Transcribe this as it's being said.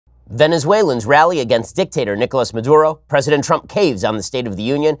Venezuelans rally against dictator Nicolas Maduro, President Trump caves on the State of the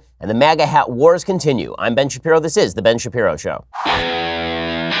Union, and the MAGA hat wars continue. I'm Ben Shapiro. This is The Ben Shapiro Show.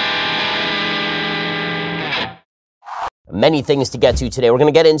 Many things to get to today. We're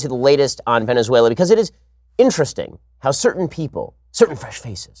going to get into the latest on Venezuela because it is interesting how certain people, certain fresh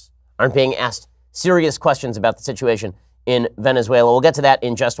faces, aren't being asked serious questions about the situation in Venezuela. We'll get to that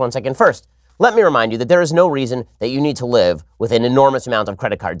in just 1 second. First, let me remind you that there is no reason that you need to live with an enormous amount of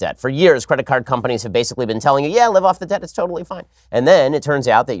credit card debt. For years, credit card companies have basically been telling you, yeah, live off the debt, it's totally fine. And then it turns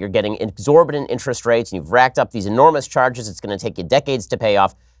out that you're getting exorbitant interest rates and you've racked up these enormous charges. It's going to take you decades to pay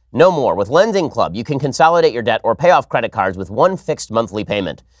off. No more. With Lending Club, you can consolidate your debt or pay off credit cards with one fixed monthly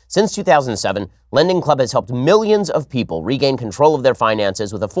payment. Since 2007, Lending Club has helped millions of people regain control of their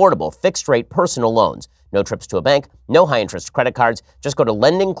finances with affordable, fixed-rate personal loans. No trips to a bank, no high-interest credit cards. Just go to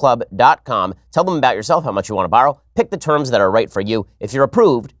lendingclub.com, tell them about yourself, how much you want to borrow, pick the terms that are right for you. If you're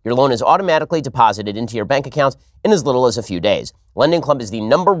approved, your loan is automatically deposited into your bank account in as little as a few days. Lending Club is the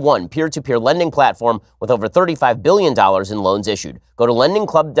 #1 peer-to-peer lending platform with over $35 billion in loans issued. Go to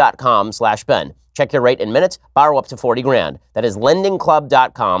lendingclub.com/Ben. Check your rate in minutes, borrow up to $40,000. That is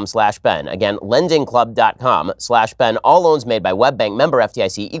lendingclub.com/Ben. Again, lendingclub.com/Ben. All loans made by WebBank, member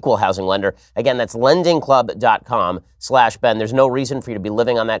FDIC, equal housing lender. Again, that's lendingclub.com/Ben. There's no reason for you to be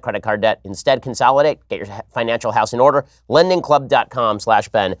living on that credit card debt. Instead, consolidate, get your financial house in order.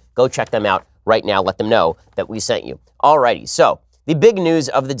 Lendingclub.com/Ben. Go check them out right now. Let them know that we sent you. Alrighty, so the big news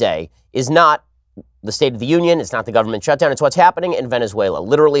of the day is not the State of the Union, it's not the government shutdown, it's what's happening in Venezuela.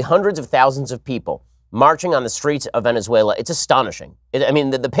 Literally hundreds of thousands of people marching on the streets of Venezuela. It's astonishing.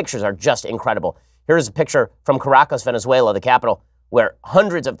 The pictures are just incredible. Here's a picture from Caracas, Venezuela, the capital, where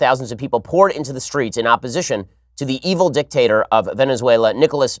hundreds of thousands of people poured into the streets in opposition to the evil dictator of Venezuela,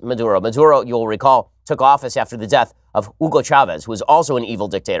 Nicolas Maduro. Maduro, you'll recall, took office after the death of Hugo Chavez, who was also an evil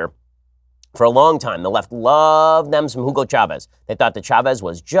dictator. For a long time, the left loved them some Hugo Chavez. They thought that Chavez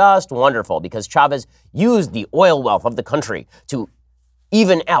was just wonderful because Chavez used the oil wealth of the country to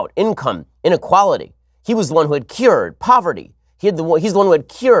even out income inequality. He was the one who had cured poverty. He's the one who had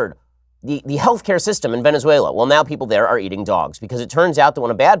cured the healthcare system in Venezuela. Well, now people there are eating dogs because it turns out that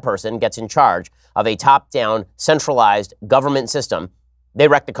when a bad person gets in charge of a top-down, centralized government system, they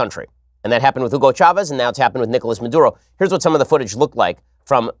wreck the country. And that happened with Hugo Chavez, and now it's happened with Nicolas Maduro. Here's what some of the footage looked like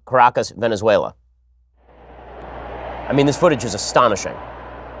from Caracas, Venezuela. This footage is astonishing.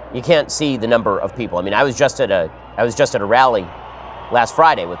 You can't see the number of people. I was just at a rally last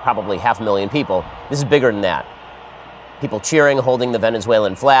Friday with probably 500,000 people. This is bigger than that. People cheering, holding the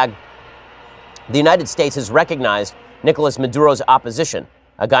Venezuelan flag. The United States has recognized Nicolas Maduro's opposition,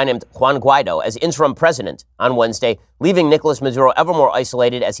 a guy named Juan Guaido, as interim president on Wednesday, leaving Nicolas Maduro ever more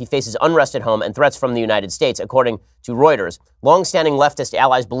isolated as he faces unrest at home and threats from the United States, according to Reuters. Long-standing leftist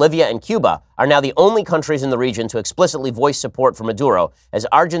allies Bolivia and Cuba are now the only countries in the region to explicitly voice support for Maduro, as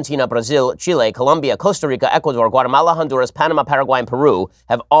Argentina, Brazil, Chile, Colombia, Costa Rica, Ecuador, Guatemala, Honduras, Panama, Paraguay, and Peru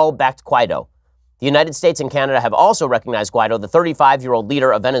have all backed Guaido. The United States and Canada have also recognized Guaido, the 35-year-old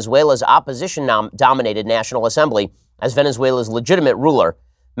leader of Venezuela's opposition-dominated National Assembly, as Venezuela's legitimate ruler.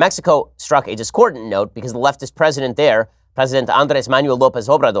 Mexico struck a discordant note because the leftist president there, President Andrés Manuel López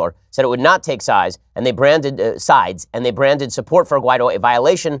Obrador, said it would not take sides, and they branded support for Guaido a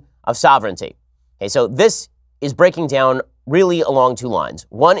violation of sovereignty. Okay, so this is breaking down really along two lines.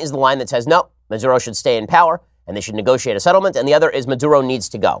 One is the line that says, no, Maduro should stay in power, and they should negotiate a settlement, and the other is Maduro needs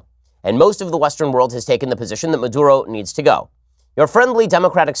to go. And most of the Western world has taken the position that Maduro needs to go. Your friendly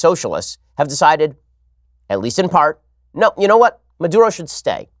democratic socialists have decided, at least in part, no, you know what? Maduro should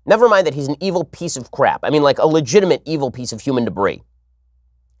stay. Never mind that he's an evil piece of crap. Like a legitimate evil piece of human debris.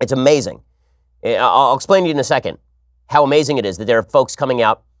 It's amazing. I'll explain to you in a second how amazing it is that there are folks coming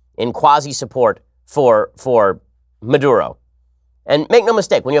out in quasi-support for Maduro. And make no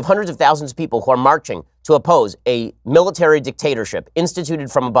mistake, when you have hundreds of thousands of people who are marching to oppose a military dictatorship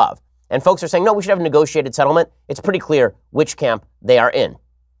instituted from above, and folks are saying, no, we should have a negotiated settlement, it's pretty clear which camp they are in.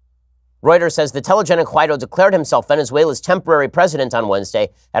 Reuters says the telegenic Guaido declared himself Venezuela's temporary president on Wednesday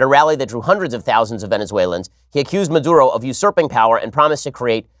at a rally that drew hundreds of thousands of Venezuelans. He accused Maduro of usurping power and promised to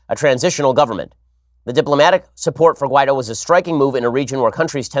create a transitional government. The diplomatic support for Guaido was a striking move in a region where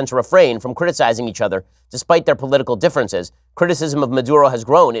countries tend to refrain from criticizing each other despite their political differences. Criticism of Maduro has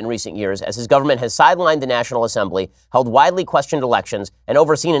grown in recent years as his government has sidelined the National Assembly, held widely questioned elections, and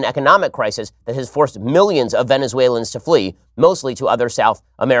overseen an economic crisis that has forced millions of Venezuelans to flee, mostly to other South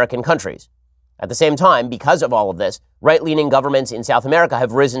American countries. At the same time, because of all of this, right-leaning governments in South America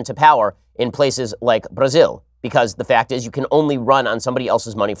have risen to power in places like Brazil, because the fact is you can only run on somebody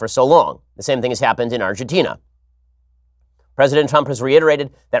else's money for so long. The same thing has happened in Argentina. President Trump has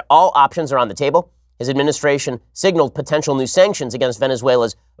reiterated that all options are on the table. His administration signaled potential new sanctions against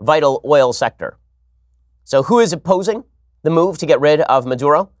Venezuela's vital oil sector. So who is opposing the move to get rid of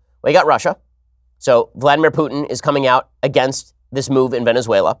Maduro? Well, you got Russia. So Vladimir Putin is coming out against this move in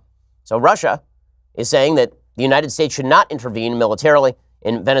Venezuela. So Russia is saying that the United States should not intervene militarily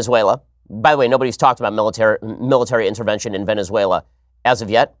in Venezuela. By the way, nobody's talked about military intervention in Venezuela as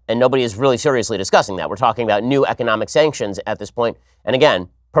of yet, and nobody is really seriously discussing that. We're talking about new economic sanctions at this point, and again,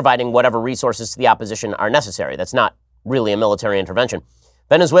 providing whatever resources to the opposition are necessary. That's not really a military intervention.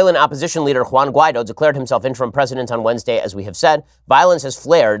 Venezuelan opposition leader Juan Guaido declared himself interim president on Wednesday, as we have said. Violence has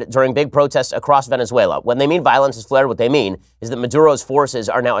flared during big protests across Venezuela. When they mean violence has flared, what they mean is that Maduro's forces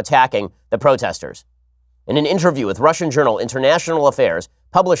are now attacking the protesters. In an interview with Russian journal International Affairs,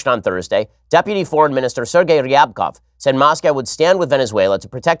 published on Thursday, Deputy Foreign Minister Sergei Ryabkov said Moscow would stand with Venezuela to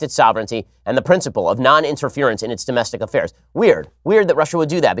protect its sovereignty and the principle of non-interference in its domestic affairs. Weird that Russia would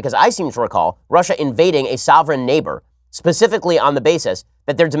do that, because I seem to recall Russia invading a sovereign neighbor specifically on the basis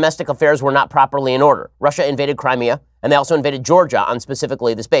that their domestic affairs were not properly in order. Russia invaded Crimea, and they also invaded Georgia on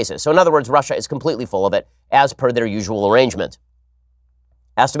specifically this basis. So in other words, Russia is completely full of it, as per their usual arrangement.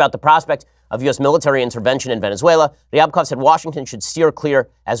 Asked about the prospect of U.S. military intervention in Venezuela, Ryabkov said Washington should steer clear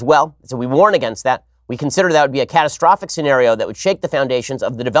as well. So we warn against that. We consider that would be a catastrophic scenario that would shake the foundations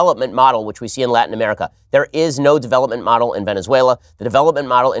of the development model which we see in Latin America. There is no development model in Venezuela. The development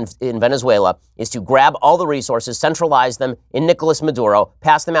model in Venezuela is to grab all the resources, centralize them in Nicolas Maduro,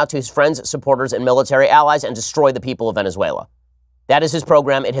 pass them out to his friends, supporters, and military allies, and destroy the people of Venezuela. That is his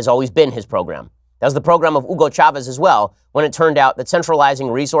program. It has always been his program. That was the program of Hugo Chavez as well, when it turned out that centralizing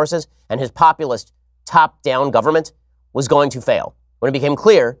resources and his populist top-down government was going to fail. When it became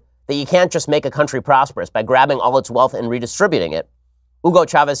clear that you can't just make a country prosperous by grabbing all its wealth and redistributing it, Hugo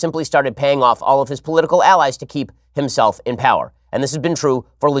Chavez simply started paying off all of his political allies to keep himself in power. And this has been true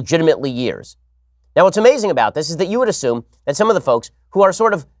for legitimately years. Now, what's amazing about this is that you would assume that some of the folks who are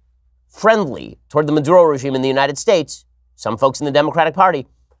sort of friendly toward the Maduro regime in the United States, some folks in the Democratic Party,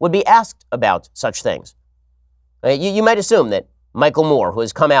 would be asked about such things. You might assume that Michael Moore, who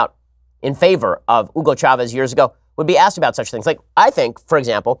has come out in favor of Hugo Chavez years ago, would be asked about such things. Like, I think, for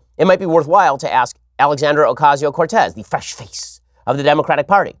example, it might be worthwhile to ask Alexandra Ocasio-Cortez, the fresh face of the Democratic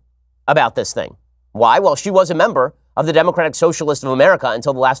Party, about this thing. Why? Well, she was a member of the Democratic Socialist of America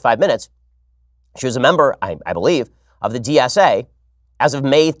until the last 5 minutes. She was a member, I believe, of the DSA as of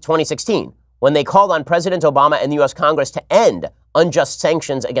May 2016, when they called on President Obama and the U.S. Congress to end unjust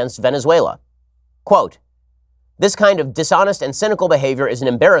sanctions against Venezuela. Quote, "This kind of dishonest and cynical behavior is an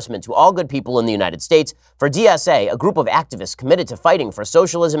embarrassment to all good people in the United States. For DSA, a group of activists committed to fighting for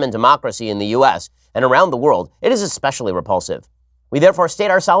socialism and democracy in the U.S. and around the world, it is especially repulsive. We therefore state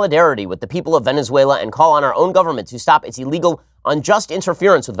our solidarity with the people of Venezuela and call on our own government to stop its illegal, unjust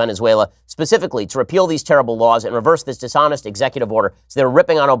interference with Venezuela, specifically to repeal these terrible laws and reverse this dishonest executive order." So they're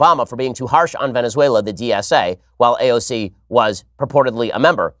ripping on Obama for being too harsh on Venezuela, the DSA, while AOC was purportedly a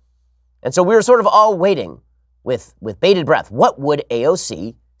member. And so we were sort of all waiting with bated breath. What would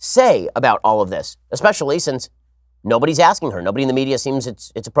AOC say about all of this? Especially since nobody's asking her. Nobody in the media seems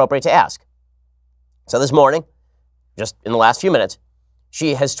it's appropriate to ask. So this morning, just in the last few minutes,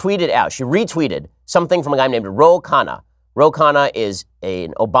 she has tweeted out, she retweeted something from a guy named Ro Khanna. Ro Khanna is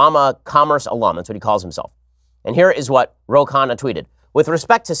an Obama Commerce alum. That's what he calls himself. And here is what Ro Khanna tweeted. With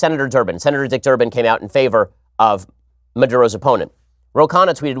respect to Senator Durbin, Senator Dick Durbin came out in favor of Maduro's opponent. Ro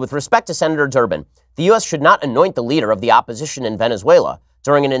Khanna tweeted, with respect to Senator Durbin, the U.S. should not anoint the leader of the opposition in Venezuela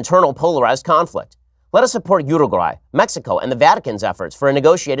during an internal polarized conflict. Let us support Uruguay, Mexico, and the Vatican's efforts for a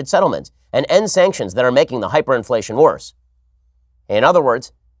negotiated settlement and end sanctions that are making the hyperinflation worse. In other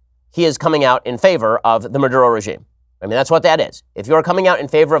words, he is coming out in favor of the Maduro regime. I mean, that's what that is. If you're coming out in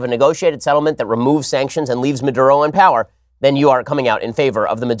favor of a negotiated settlement that removes sanctions and leaves Maduro in power, then you are coming out in favor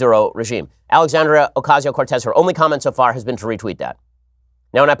of the Maduro regime. Alexandra Ocasio-Cortez, her only comment so far has been to retweet that.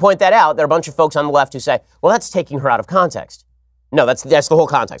 Now, when I point that out, there are a bunch of folks on the left who say, well, that's taking her out of context. No, that's the whole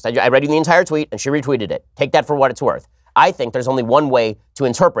context. I read you the entire tweet, and she retweeted it. Take that for what it's worth. I think there's only one way to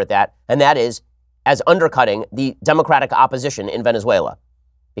interpret that, and that is as undercutting the Democratic opposition in Venezuela.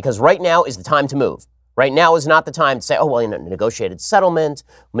 Because right now is the time to move. Right now is not the time to say, oh, well, negotiated settlement,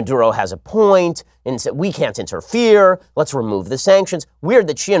 Maduro has a point, and we can't interfere, let's remove the sanctions. Weird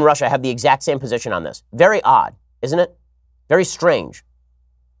that she and Russia have the exact same position on this. Very odd, isn't it? Very strange.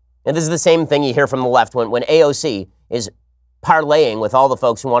 And this is the same thing you hear from the left when AOC is parlaying with all the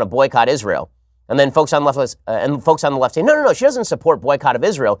folks who want to boycott Israel. And then folks on the left say, no, she doesn't support boycott of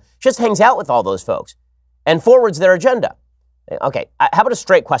Israel. She just hangs out with all those folks and forwards their agenda. Okay, how about a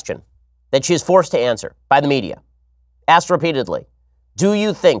straight question that she is forced to answer by the media? asked repeatedly, do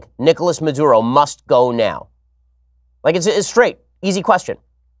you think Nicolas Maduro must go now? Like, it's a straight, easy question.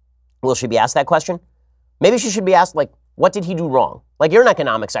 Will she be asked that question? Maybe she should be asked, like, what did he do wrong? Like, you're an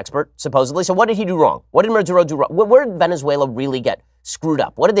economics expert, supposedly, so what did he do wrong? What did Maduro do wrong? Where did Venezuela really get screwed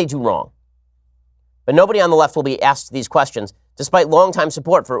up? What did they do wrong? But nobody on the left will be asked these questions, despite longtime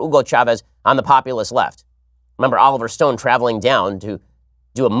support for Hugo Chavez on the populist left. Remember Oliver Stone traveling down to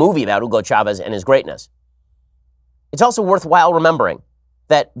do a movie about Hugo Chavez and his greatness. It's also worthwhile remembering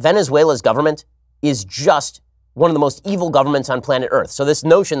that Venezuela's government is just one of the most evil governments on planet Earth. So this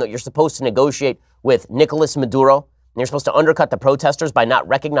notion that you're supposed to negotiate with Nicolas Maduro and you're supposed to undercut the protesters by not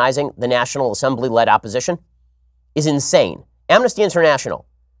recognizing the National Assembly-led opposition is insane. Amnesty International,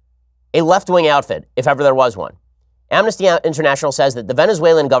 a left-wing outfit, if ever there was one, Amnesty International says that the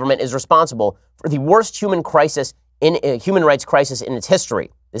Venezuelan government is responsible for the worst human rights crisis in its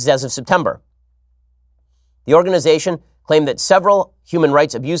history. This is as of September. The organization claimed that several human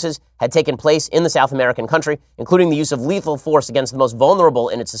rights abuses had taken place in the South American country, including the use of lethal force against the most vulnerable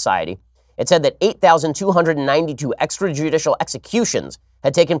in its society. It said that 8,292 extrajudicial executions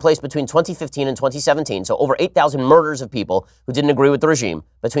had taken place between 2015 and 2017, so over 8,000 murders of people who didn't agree with the regime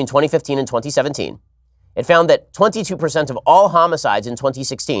between 2015 and 2017. It found that 22% of all homicides in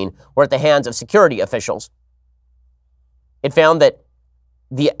 2016 were at the hands of security officials. It found that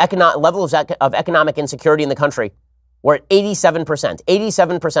the levels of economic insecurity in the country were at 87%.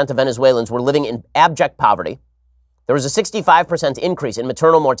 87% of Venezuelans were living in abject poverty. There was a 65% increase in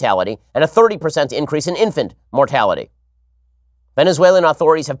maternal mortality and a 30% increase in infant mortality. Venezuelan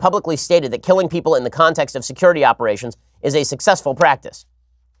authorities have publicly stated that killing people in the context of security operations is a successful practice.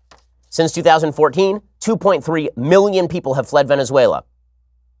 Since 2014, 2.3 million people have fled Venezuela.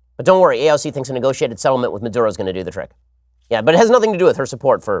 But don't worry, AOC thinks a negotiated settlement with Maduro is going to do the trick. Yeah, but it has nothing to do with her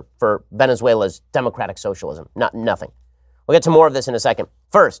support for Venezuela's democratic socialism. Nothing. We'll get to more of this in a second.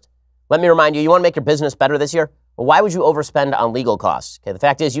 First, let me remind you, you want to make your business better this year? Well, why would you overspend on legal costs? Okay, the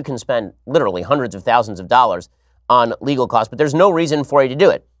fact is you can spend literally hundreds of thousands of dollars on legal costs, but there's no reason for you to do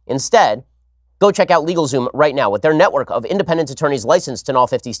it. Instead, go check out LegalZoom right now. With their network of independent attorneys licensed in all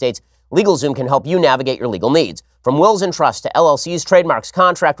 50 states, LegalZoom can help you navigate your legal needs. From wills and trusts to LLCs, trademarks,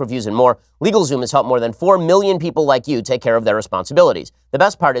 contract reviews, and more, LegalZoom has helped more than 4 million people like you take care of their responsibilities. The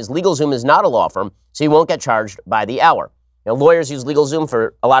best part is LegalZoom is not a law firm, so you won't get charged by the hour. You know, lawyers use LegalZoom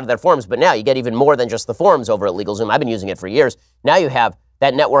for a lot of their forms, but now you get even more than just the forms over at LegalZoom. I've been using it for years. Now you have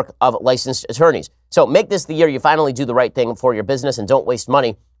that network of licensed attorneys. So make this the year you finally do the right thing for your business and don't waste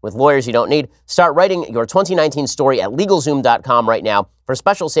money with lawyers you don't need. Start writing your 2019 story at LegalZoom.com right now. For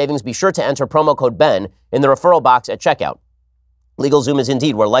special savings, be sure to enter promo code BEN in the referral box at checkout. LegalZoom is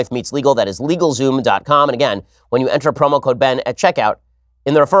indeed where life meets legal. That is LegalZoom.com. And again, when you enter promo code BEN at checkout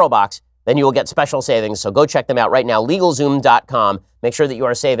in the referral box, then you will get special savings. So go check them out right now, LegalZoom.com. Make sure that you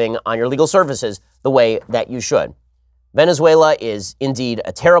are saving on your legal services the way that you should. Venezuela is indeed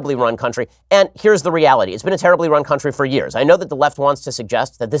a terribly run country. And here's the reality. It's been a terribly run country for years. I know that the left wants to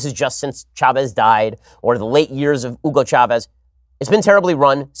suggest that this is just since Chavez died or the late years of Hugo Chavez. It's been terribly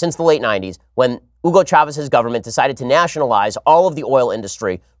run since the late 90s when Hugo Chavez's government decided to nationalize all of the oil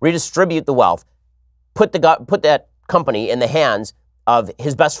industry, redistribute the wealth, put that company in the hands of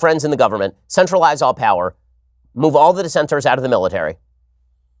his best friends in the government, centralize all power, move all the dissenters out of the military.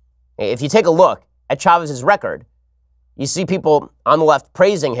 If you take a look at Chavez's record, you see people on the left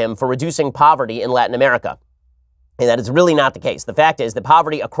praising him for reducing poverty in Latin America. And that is really not the case. The fact is that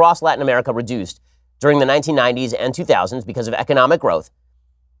poverty across Latin America reduced during the 1990s and 2000s because of economic growth.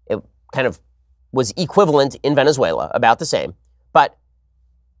 It kind of was equivalent in Venezuela, about the same. But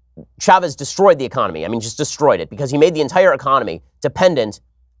Chavez destroyed the economy. I mean, just destroyed it because he made the entire economy dependent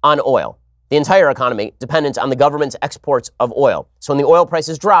on oil. The entire economy dependent on the government's exports of oil. So when the oil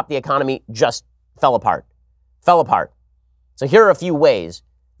prices dropped, the economy just fell apart. So here are a few ways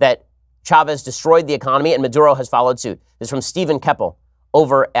that Chavez destroyed the economy and Maduro has followed suit. This is from Stephen Keppel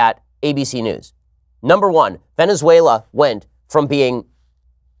over at ABC News. Number one, Venezuela went from being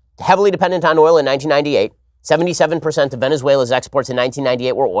heavily dependent on oil in 1998. 77% of Venezuela's exports in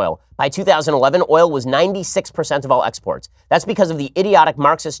 1998 were oil. By 2011, oil was 96% of all exports. That's because of the idiotic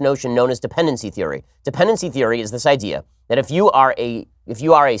Marxist notion known as dependency theory. Dependency theory is this idea that if you are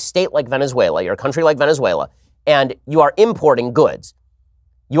a state like Venezuela, you're a country like Venezuela, and you are importing goods,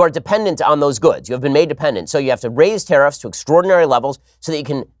 you are dependent on those goods. You have been made dependent. So you have to raise tariffs to extraordinary levels so that you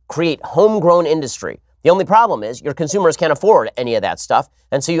can create homegrown industry. The only problem is your consumers can't afford any of that stuff,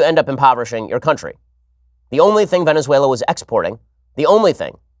 and so you end up impoverishing your country. The only thing Venezuela was exporting, the only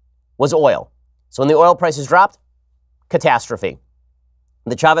thing, was oil. So when the oil prices dropped, catastrophe.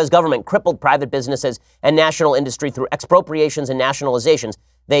 The Chavez government crippled private businesses and national industry through expropriations and nationalizations.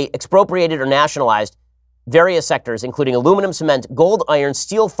 They expropriated or nationalized various sectors, including aluminum, cement, gold, iron,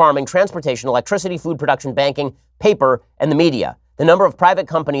 steel, farming, transportation, electricity, food production, banking, paper, and the media. The number of private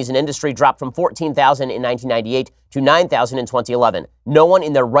companies in industry dropped from 14,000 in 1998 to 9,000 in 2011. No one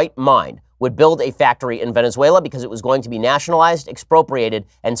in their right mind would build a factory in Venezuela because it was going to be nationalized, expropriated,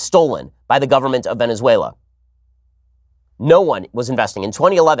 and stolen by the government of Venezuela. No one was investing. In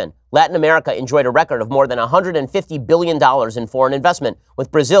 2011, Latin America enjoyed a record of more than $150 billion in foreign investment,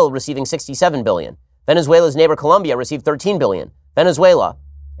 with Brazil receiving $67 billion. Venezuela's neighbor Colombia received $13 billion. Venezuela,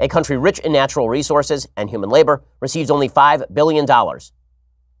 a country rich in natural resources and human labor, received only $5 billion.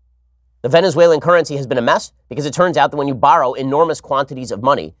 The Venezuelan currency has been a mess because it turns out that when you borrow enormous quantities of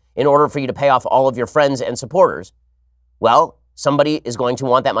money in order for you to pay off all of your friends and supporters, well, somebody is going to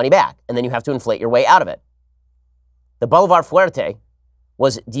want that money back, and then you have to inflate your way out of it. The Bolivar Fuerte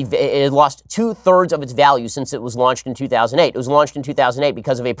it lost 2/3 of its value since it was launched in 2008. It was launched in 2008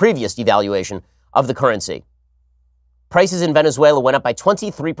 because of a previous devaluation of the currency. Prices in Venezuela went up by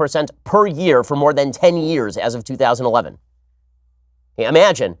 23% per year for more than 10 years as of 2011.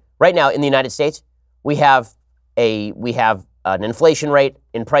 Imagine, right now in the United States, we have an inflation rate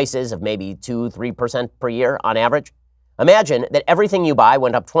in prices of maybe 2-3% per year on average. Imagine that everything you buy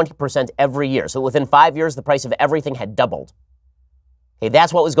went up 20% every year. So within 5 years, the price of everything had doubled. Okay,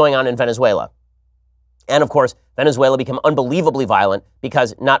 that's what was going on in Venezuela. And of course, Venezuela became unbelievably violent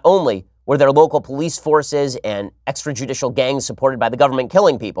because not only were there local police forces and extrajudicial gangs supported by the government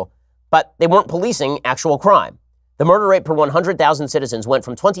killing people, but they weren't policing actual crime. The murder rate per 100,000 citizens went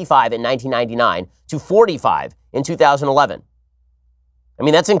from 25 in 1999 to 45 in 2011. I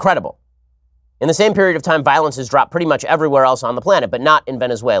mean, that's incredible. In the same period of time, violence has dropped pretty much everywhere else on the planet, but not in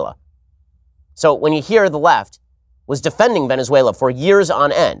Venezuela. So when you hear the left was defending Venezuela for years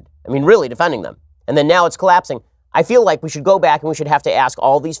on end, I mean, really defending them, and then now it's collapsing, I feel like we should go back and we should have to ask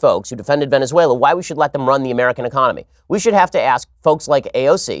all these folks who defended Venezuela why we should let them run the American economy. We should have to ask folks like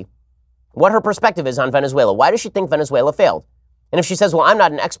AOC what her perspective is on Venezuela. Why does she think Venezuela failed? And if she says, well, I'm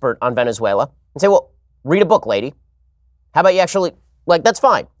not an expert on Venezuela, and say, well, read a book, lady. How about you actually, that's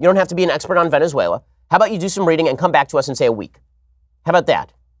fine. You don't have to be an expert on Venezuela. How about you do some reading and come back to us in, say, a week? How about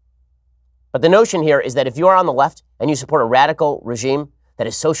that? But the notion here is that if you are on the left and you support a radical regime that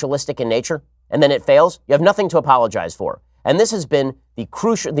is socialistic in nature, and then it fails, you have nothing to apologize for. And this has been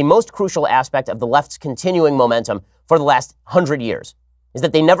the most crucial aspect of the left's continuing momentum for the last 100 years, is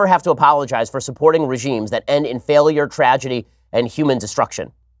that they never have to apologize for supporting regimes that end in failure, tragedy, and human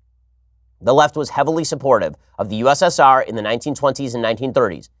destruction. The left was heavily supportive of the USSR in the 1920s and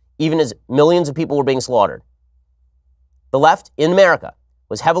 1930s, even as millions of people were being slaughtered. The left in America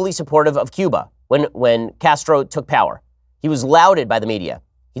was heavily supportive of Cuba when Castro took power. He was lauded by the media.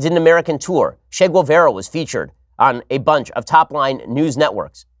 He did an American tour. Che Guevara was featured on a bunch of top-line news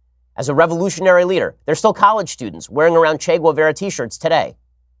networks as a revolutionary leader. There's still college students wearing around Che Guevara t-shirts today.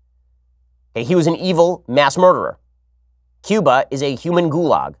 Okay, he was an evil mass murderer. Cuba is a human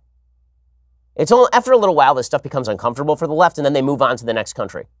gulag. It's only after a little while this stuff becomes uncomfortable for the left, and then they move on to the next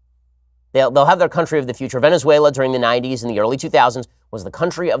country. They'll have their country of the future. Venezuela during the 90s and the early 2000s was the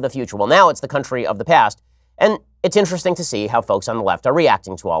country of the future. Well, now it's the country of the past. And it's interesting to see how folks on the left are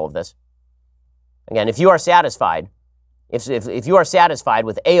reacting to all of this. Again, if you are satisfied, if you are satisfied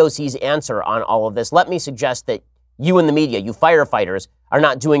with AOC's answer on all of this, let me suggest that you in the media, you firefighters, are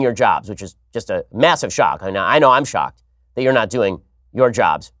not doing your jobs, which is just a massive shock. I know I'm shocked that you're not doing your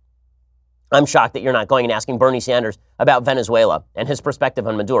jobs. I'm shocked that you're not going and asking Bernie Sanders about Venezuela and his perspective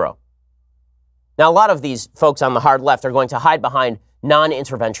on Maduro. Now, a lot of these folks on the hard left are going to hide behind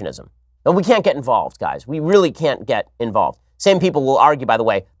non-interventionism. And we can't get involved, guys. We really can't get involved. Same people will argue, by the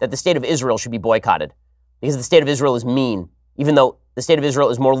way, that the state of Israel should be boycotted because the state of Israel is mean, even though the state of Israel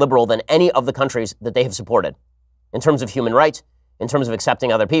is more liberal than any of the countries that they have supported in terms of human rights, in terms of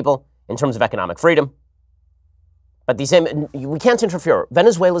accepting other people, in terms of economic freedom. But we can't interfere.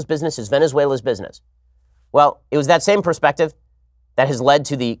 Venezuela's business is Venezuela's business. Well, it was that same perspective that has led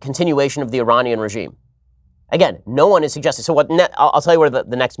to the continuation of the Iranian regime. Again, no one is suggesting. So I'll tell you where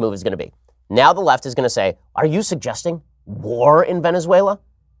the next move is going to be. Now the left is going to say, are you suggesting war in Venezuela?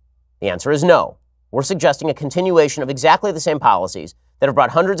 The answer is no. We're suggesting a continuation of exactly the same policies that have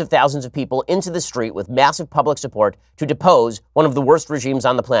brought hundreds of thousands of people into the street with massive public support to depose one of the worst regimes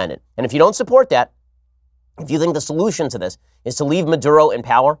on the planet. And if you don't support that, if you think the solution to this is to leave Maduro in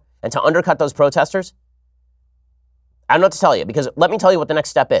power and to undercut those protesters, I don't know what to tell you, because let me tell you what the next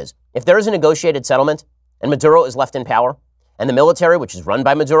step is. If there is a negotiated settlement and Maduro is left in power, and the military, which is run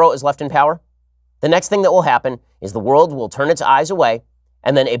by Maduro, is left in power, the next thing that will happen is the world will turn its eyes away,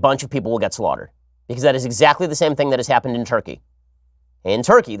 and then a bunch of people will get slaughtered. Because that is exactly the same thing that has happened in Turkey. In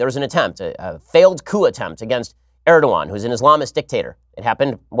Turkey, there was an attempt, a failed coup attempt against Erdogan, who's an Islamist dictator. It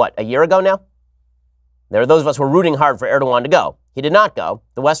happened, a year ago now? There are those of us who were rooting hard for Erdogan to go. He did not go.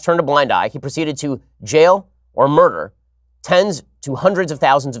 The West turned a blind eye. He proceeded to jail or murder tens to hundreds of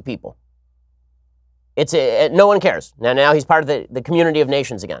thousands of people. No one cares. Now he's part of the community of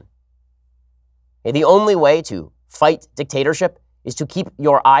nations again. The only way to fight dictatorship is to keep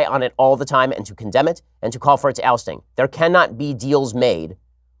your eye on it all the time and to condemn it and to call for its ousting. There cannot be deals made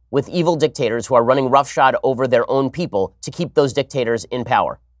with evil dictators who are running roughshod over their own people to keep those dictators in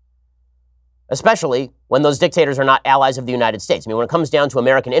power. Especially when those dictators are not allies of the United States. I mean, when it comes down to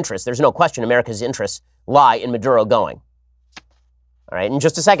American interests, there's no question America's interests lie in Maduro going. All right, in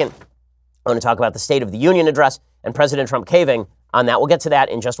just a second, I want to talk about the State of the Union address and President Trump caving on that. We'll get to that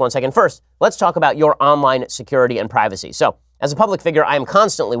in just 1 second. First, let's talk about your online security and privacy. So, as a public figure, I am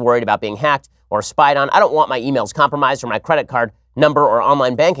constantly worried about being hacked or spied on. I don't want my emails compromised or my credit card number or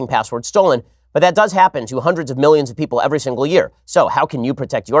online banking password stolen, but that does happen to hundreds of millions of people every single year. So how can you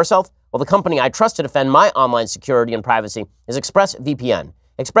protect yourself? Well, the company I trust to defend my online security and privacy is ExpressVPN.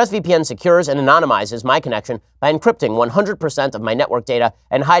 ExpressVPN secures and anonymizes my connection by encrypting 100% of my network data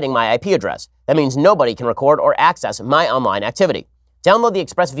and hiding my IP address. That means nobody can record or access my online activity. Download the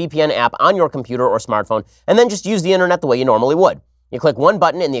ExpressVPN app on your computer or smartphone, and then just use the internet the way you normally would. You click one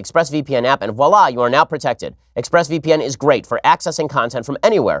button in the ExpressVPN app, and voila, you are now protected. ExpressVPN is great for accessing content from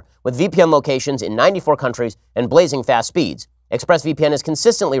anywhere, with VPN locations in 94 countries and blazing fast speeds. ExpressVPN is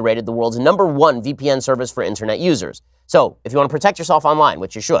consistently rated the world's #1 VPN service for internet users. So, if you want to protect yourself online,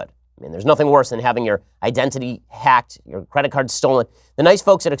 which you should, I mean, there's nothing worse than having your identity hacked, your credit card stolen. The nice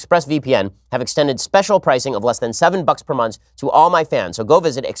folks at ExpressVPN have extended special pricing of less than $7 per month to all my fans. So go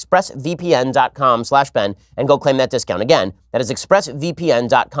visit expressvpn.com/Ben and go claim that discount. Again, that is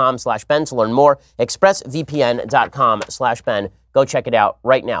expressvpn.com/Ben to learn more. expressvpn.com/Ben. Go check it out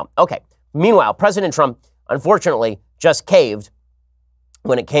right now. Okay. Meanwhile, President Trump, unfortunately, just caved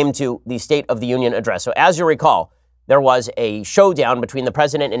when it came to the State of the Union address. So as you recall, there was a showdown between the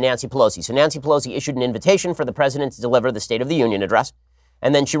president and Nancy Pelosi. So Nancy Pelosi issued an invitation for the president to deliver the State of the Union address.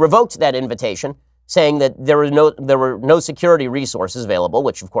 And then she revoked that invitation, saying that there were no security resources available,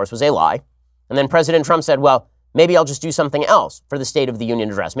 which of course was a lie. And then President Trump said, well, maybe I'll just do something else for the State of the Union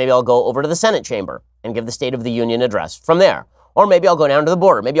address. Maybe I'll go over to the Senate chamber and give the State of the Union address from there. Or maybe I'll go down to the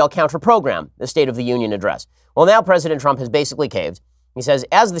border. Maybe I'll counter-program the State of the Union address. Well, now President Trump has basically caved. He says,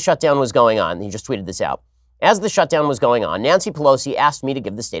 as the shutdown was going on, he just tweeted this out, as the shutdown was going on, Nancy Pelosi asked me to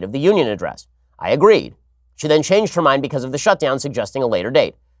give the State of the Union address. I agreed. She then changed her mind because of the shutdown, suggesting a later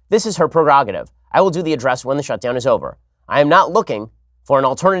date. This is her prerogative. I will do the address when the shutdown is over. I am not looking for an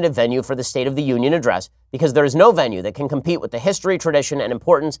alternative venue for the State of the Union address because there is no venue that can compete with the history, tradition, and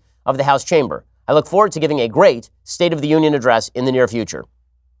importance of the House chamber. I look forward to giving a great State of the Union address in the near future.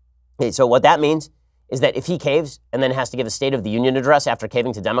 Okay, so what that means is that if he caves and then has to give a State of the Union address after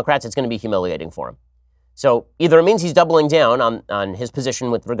caving to Democrats, it's going to be humiliating for him. So either it means he's doubling down on his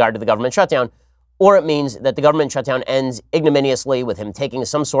position with regard to the government shutdown, or it means that the government shutdown ends ignominiously with him taking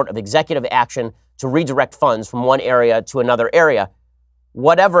some sort of executive action to redirect funds from one area to another area.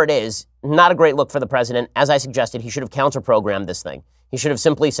 Whatever it is, not a great look for the president. As I suggested, he should have counter-programmed this thing. He should have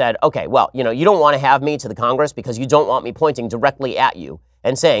simply said, okay, well, you don't want to have me to the Congress because you don't want me pointing directly at you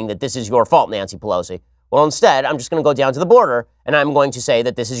and saying that this is your fault, Nancy Pelosi. Well, instead, I'm just going to go down to the border and I'm going to say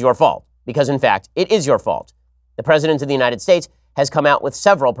that this is your fault. Because, in fact, it is your fault. The President of the United States has come out with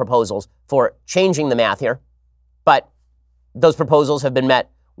several proposals for changing the math here, but those proposals have been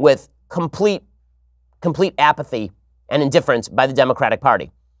met with complete apathy and indifference by the Democratic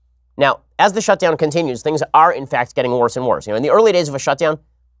Party. Now, as the shutdown continues, things are, in fact, getting worse and worse. In the early days of a shutdown,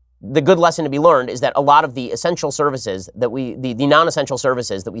 the good lesson to be learned is that a lot of the essential services that the non-essential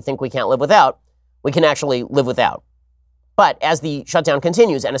services that we think we can't live without, we can actually live without. But as the shutdown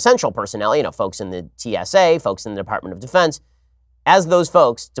continues, and essential personnel, folks in the TSA, folks in the Department of Defense, as those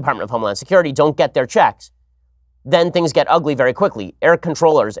folks, Department of Homeland Security, don't get their checks, then things get ugly very quickly. Air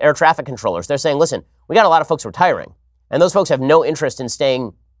traffic controllers, they're saying, listen, we got a lot of folks retiring, and those folks have no interest in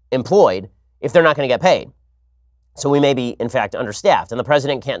staying employed if they're not going to get paid. So we may be, in fact, understaffed, and the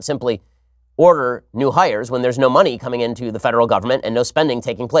president can't simply order new hires when there's no money coming into the federal government and no spending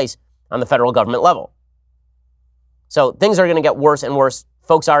taking place on the federal government level. So things are going to get worse and worse.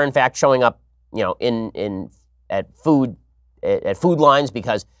 Folks are, in fact, showing up, at food lines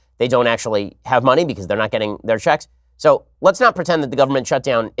because they don't actually have money because they're not getting their checks. So let's not pretend that the government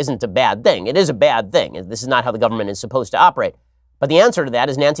shutdown isn't a bad thing. It is a bad thing. This is not how the government is supposed to operate. But the answer to that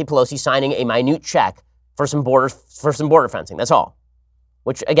is Nancy Pelosi signing a minute check for some border fencing. That's all.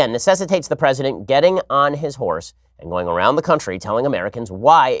 which, again, necessitates the president getting on his horse and going around the country telling Americans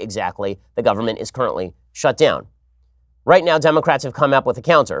why exactly the government is currently shut down. Right now, Democrats have come up with a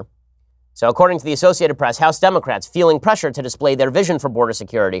counter. So according to the Associated Press, House Democrats, feeling pressure to display their vision for border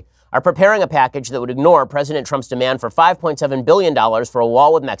security, are preparing a package that would ignore President Trump's demand for $5.7 billion for a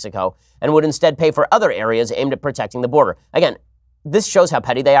wall with Mexico and would instead pay for other areas aimed at protecting the border. Again, this shows how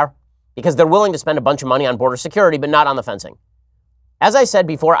petty they are, because they're willing to spend a bunch of money on border security, but not on the fencing. As I said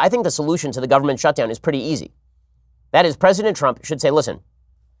before, I think the solution to the government shutdown is pretty easy. That is, President Trump should say, listen,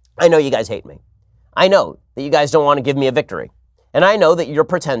 I know you guys hate me. I know that you guys don't want to give me a victory. And I know that you're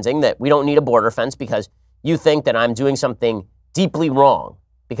pretending that we don't need a border fence because you think that I'm doing something deeply wrong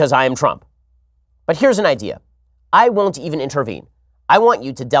because I am Trump. But here's an idea. I won't even intervene. I want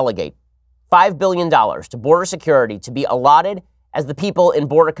you to delegate $5 billion to border security to be allotted as the people in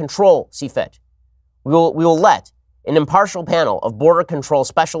border control see fit. We will let an impartial panel of border control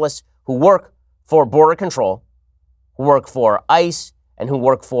specialists who work for border control, who work for ICE, and who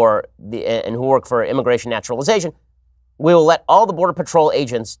work for immigration naturalization. We will let all the Border Patrol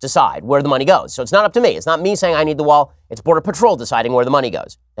agents decide where the money goes. So it's not up to me. It's not me saying I need the wall. It's Border Patrol deciding where the money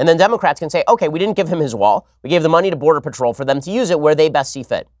goes. And then Democrats can say, okay, we didn't give him his wall. We gave the money to Border Patrol for them to use it where they best see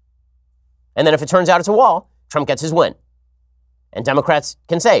fit. And then if it turns out it's a wall, Trump gets his win. And Democrats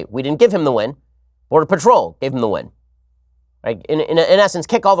can say, we didn't give him the win. Border Patrol gave him the win. Right? In essence,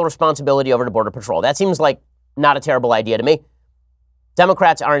 kick all the responsibility over to Border Patrol. That seems like not a terrible idea to me.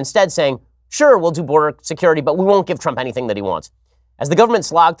 Democrats are instead saying, sure, we'll do border security, but we won't give Trump anything that he wants. As the government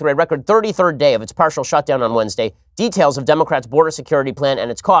slogged through a record 33rd day of its partial shutdown on Wednesday, details of Democrats' border security plan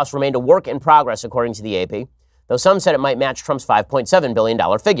and its costs remained a work in progress, according to the AP, though some said it might match Trump's $5.7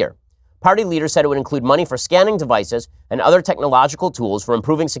 billion figure. Party leaders said it would include money for scanning devices and other technological tools for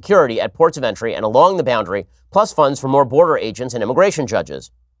improving security at ports of entry and along the boundary, plus funds for more border agents and immigration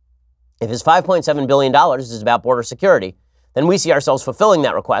judges. If his $5.7 billion is about border security, then we see ourselves fulfilling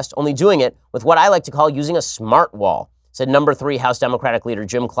that request, only doing it with what I like to call using a smart wall, said number 3 House Democratic leader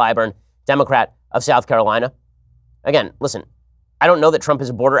Jim Clyburn, Democrat of South Carolina. Again, listen, I don't know that Trump is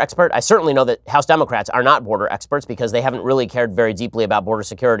a border expert. I certainly know that House Democrats are not border experts because they haven't really cared very deeply about border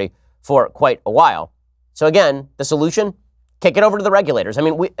security for quite a while. So again, the solution, kick it over to the regulators. I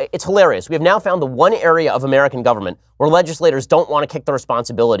mean, it's hilarious. We have now found the one area of American government where legislators don't want to kick the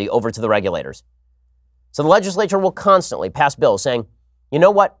responsibility over to the regulators. So the legislature will constantly pass bills saying, you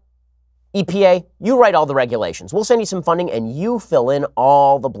know what, EPA, you write all the regulations. We'll send you some funding and you fill in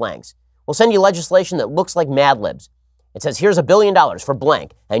all the blanks. We'll send you legislation that looks like Mad Libs. It says, here's $1 billion for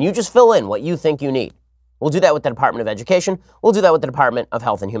blank, and you just fill in what you think you need. We'll do that with the Department of Education. We'll do that with the Department of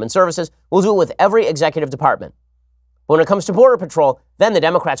Health and Human Services. We'll do it with every executive department. But when it comes to Border Patrol, then the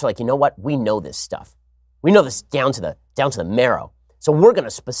Democrats are like, you know what, we know this stuff. We know this down to the marrow. So we're going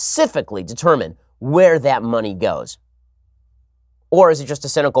to specifically determine where that money goes. Or is it just a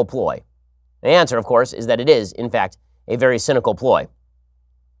cynical ploy? The answer, of course, is that it is, in fact, a very cynical ploy.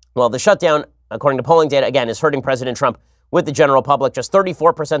 Well, the shutdown, according to polling data, again, is hurting President Trump with the general public. Just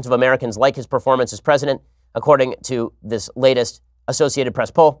 34% of Americans like his performance as president, according to this latest Associated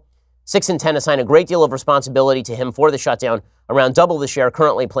Press poll. 6 in 10 assign a great deal of responsibility to him for the shutdown, around double the share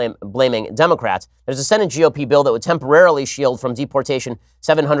currently blaming Democrats. There's a Senate GOP bill that would temporarily shield from deportation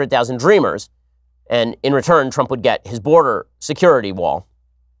 700,000 Dreamers, and in return, Trump would get his border security wall.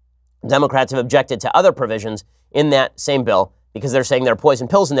 Democrats have objected to other provisions in that same bill because they're saying there are poison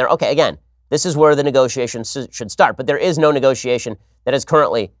pills in there. Okay, again, this is where the negotiations should start, but there is no negotiation that is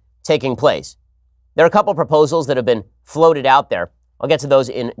currently taking place. There are a couple proposals that have been floated out there. I'll get to those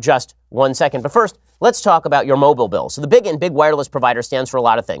in just 1 second. But first, let's talk about your mobile bill. So the big wireless provider stands for a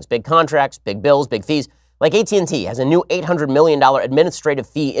lot of things. Big contracts, big bills, big fees. Like AT&T has a new $800 million administrative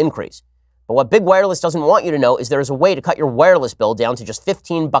fee increase. But what Big Wireless doesn't want you to know is there is a way to cut your wireless bill down to just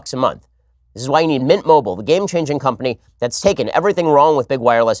 $15 a month. This is why you need Mint Mobile, the game-changing company that's taken everything wrong with Big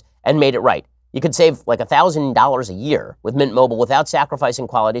Wireless and made it right. You could save like $1,000 a year with Mint Mobile without sacrificing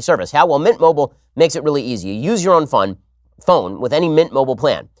quality service. How? Well, Mint Mobile makes it really easy. You use your own phone with any Mint Mobile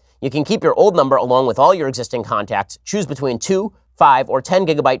plan. You can keep your old number along with all your existing contacts. Choose between 2, 5, or 10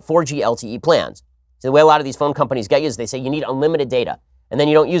 gigabyte 4G LTE plans. So the way a lot of these phone companies get you is they say you need unlimited data. And then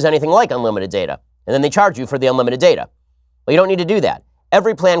you don't use anything like unlimited data. And then they charge you for the unlimited data. Well, you don't need to do that.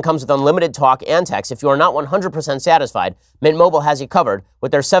 Every plan comes with unlimited talk and text. If you are not 100% satisfied, Mint Mobile has you covered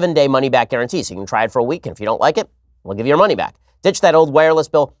with their 7-day money-back guarantee. So you can try it for a week, and if you don't like it, we'll give you your money back. Ditch that old wireless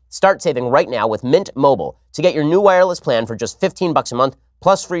bill. Start saving right now with Mint Mobile. To get your new wireless plan for just $15 a month,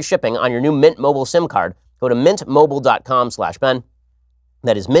 plus free shipping on your new Mint Mobile SIM card, go to mintmobile.com/Ben.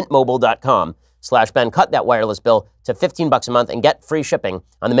 That is mintmobile.com/Ben. mint.mobile.com/Ben. Cut that wireless bill to $15 a month and get free shipping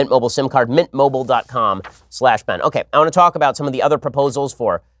on the Mint Mobile SIM card, mintmobile.com/Ben. Okay, I want to talk about some of the other proposals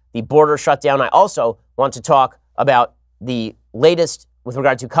for the border shutdown. I also want to talk about the latest with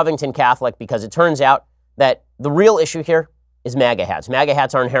regard to Covington Catholic, because it turns out that the real issue here is MAGA hats. MAGA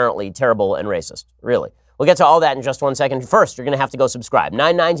hats are inherently terrible and racist, really. We'll get to all that in just 1 second. First, you're going to have to go subscribe.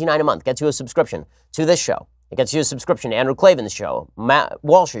 $9.99 a month gets you a subscription to this show. It gets you a subscription to Andrew Klavan's show, Matt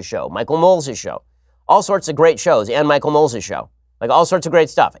Walsh's show, Michael Knowles' show. All sorts of great shows, and Michael Knowles' show. Like, all sorts of great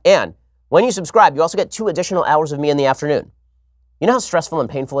stuff. And when you subscribe, you also get 2 additional hours of me in the afternoon. You know how stressful and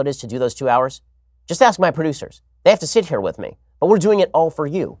painful it is to do those 2 hours? Just ask my producers. They have to sit here with me. But we're doing it all for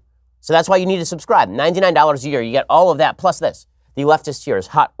you. So that's why you need to subscribe. $99 a year. You get all of that, plus this. The Leftist Tears,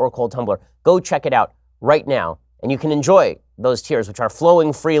 hot or cold tumbler. Go check it out right now. And you can enjoy those tears, which are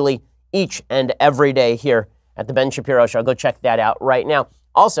flowing freely each and every day here at the Ben Shapiro Show. Go check that out right now.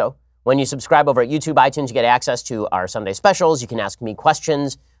 Also, when you subscribe over at YouTube, iTunes, you get access to our Sunday specials. You can ask me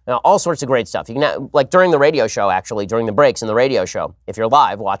questions, all sorts of great stuff. You can, like during the radio show, actually, during the breaks in the radio show, if you're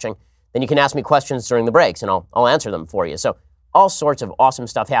live watching, then you can ask me questions during the breaks, and I'll answer them for you. So all sorts of awesome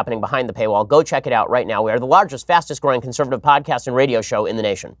stuff happening behind the paywall. Go check it out right now. We are the largest, fastest growing conservative podcast and radio show in the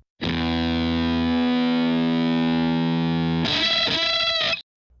nation.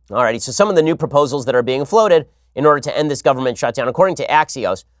 Alrighty, so some of the new proposals that are being floated in order to end this government shutdown. According to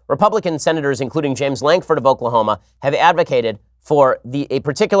Axios, Republican senators, including James Lankford of Oklahoma, have advocated for a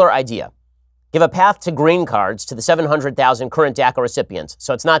particular idea. Give a path to green cards to the 700,000 current DACA recipients.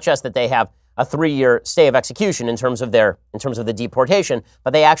 So it's not just that they have a 3-year stay of execution in terms of the deportation,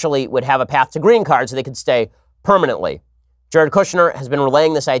 but they actually would have a path to green cards so they could stay permanently. Jared Kushner has been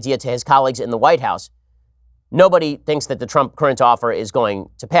relaying this idea to his colleagues in the White House. Nobody thinks that the Trump current offer is going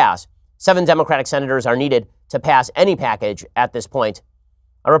to pass. 7 Democratic senators are needed to pass any package at this point.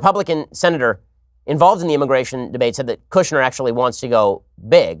 A Republican senator involved in the immigration debate said that Kushner actually wants to go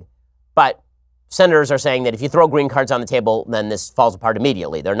big, but senators are saying that if you throw green cards on the table, then this falls apart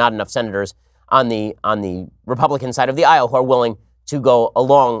immediately. There are not enough senators on the Republican side of the aisle who are willing to go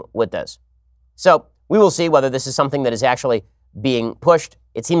along with this. So we will see whether this is something that is actually being pushed.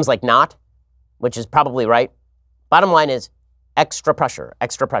 It seems like not, which is probably right. Bottom line is extra pressure,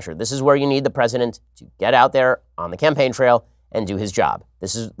 extra pressure. This is where you need the president to get out there on the campaign trail and do his job.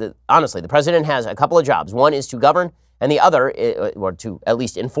 Honestly, the president has a couple of jobs. One is to govern, and the other, or to at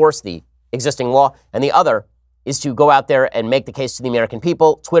least enforce the existing law, and the other is to go out there and make the case to the American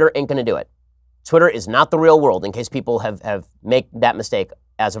people. Twitter ain't going to do it. Twitter is not the real world, in case people have made that mistake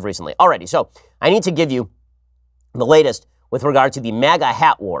as of recently. Alrighty, so I need to give you the latest with regard to the MAGA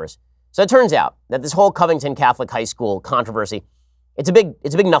hat wars. So it turns out that this whole Covington Catholic High School controversy, it's a big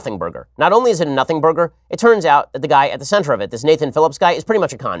nothing burger. Not only is it a nothing burger, it turns out that the guy at the center of it, this Nathan Phillips guy, is pretty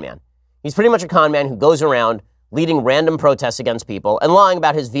much a con man. He's pretty much a con man who goes around leading random protests against people and lying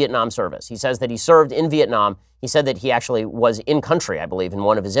about his Vietnam service. He says that he served in Vietnam. He said that he actually was in country, I believe, in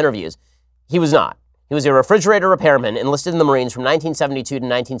one of his interviews. He was not. He was a refrigerator repairman enlisted in the Marines from 1972 to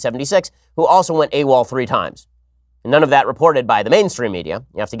 1976, who also went AWOL 3 times. And none of that reported by the mainstream media.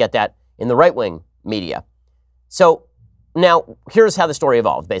 You have to get that in the right-wing media. So now, here's how the story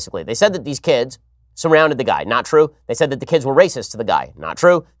evolved, basically. They said that these kids surrounded the guy. Not true. They said that the kids were racist to the guy. Not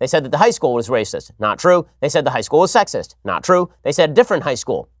true. They said that the high school was racist. Not true. They said the high school was sexist. Not true. They said a different high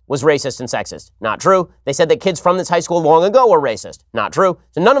school was racist and sexist. Not true. They said that kids from this high school long ago were racist. Not true.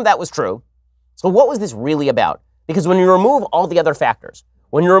 So none of that was true. So what was this really about? Because when you remove all the other factors,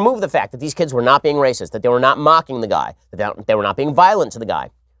 when you remove the fact that these kids were not being racist, that they were not mocking the guy, that they were not being violent to the guy,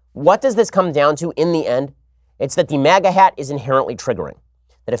 what does this come down to in the end? It's that the MAGA hat is inherently triggering.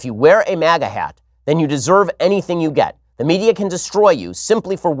 That if you wear a MAGA hat, then you deserve anything you get. The media can destroy you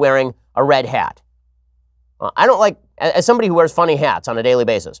simply for wearing a red hat. I don't like, as somebody who wears funny hats on a daily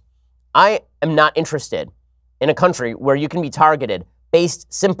basis, I am not interested in a country where you can be targeted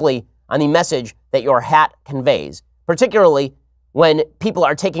based simply on the message that your hat conveys, particularly when people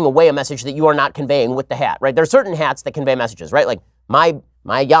are taking away a message that you are not conveying with the hat, right? There are certain hats that convey messages, right? Like my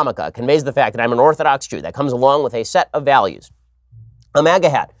yarmulke conveys the fact that I'm an Orthodox Jew. That comes along with a set of values. A MAGA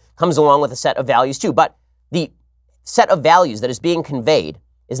hat comes along with a set of values too, but the set of values that is being conveyed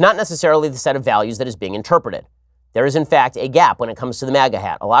is not necessarily the set of values that is being interpreted. There is, in fact, a gap when it comes to the MAGA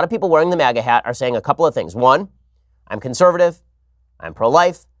hat. A lot of people wearing the MAGA hat are saying a couple of things. One, I'm conservative, I'm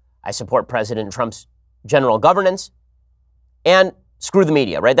pro-life, I support President Trump's general governance, and screw the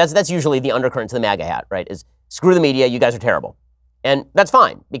media, right? That's usually the undercurrent to the MAGA hat, right? Is screw the media, you guys are terrible. And that's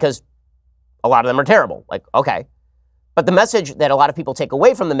fine, because a lot of them are terrible. Like, okay. But the message that a lot of people take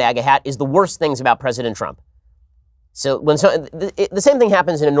away from the MAGA hat is the worst things about President Trump. So the same thing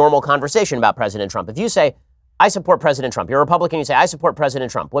happens in a normal conversation about President Trump. If you say, I support President Trump, you're a Republican, you say, I support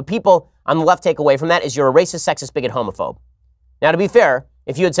President Trump. What people on the left take away from that is you're a racist, sexist, bigot, homophobe. Now, to be fair,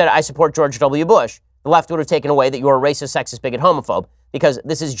 if you had said, I support George W. Bush, the left would have taken away that you're a racist, sexist, bigot, homophobe, because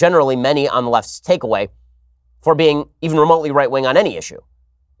this is generally many on the left's takeaway for being even remotely right-wing on any issue,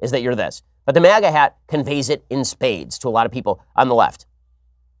 is that you're this. But the MAGA hat conveys it in spades to a lot of people on the left.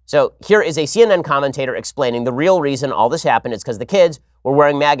 So here is a CNN commentator explaining the real reason all this happened is because the kids were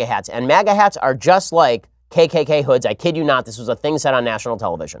wearing MAGA hats. And MAGA hats are just like KKK hoods. I kid you not. This was a thing said on national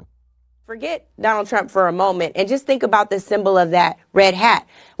television. Forget Donald Trump for a moment and just think about the symbol of that red hat.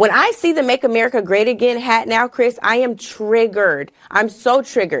 When I see the Make America Great Again hat now, Chris, I am triggered. I'm so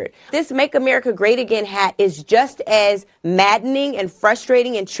triggered. This Make America Great Again hat is just as maddening and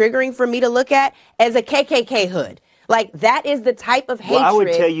frustrating and triggering for me to look at as a KKK hood. Like, that is the type of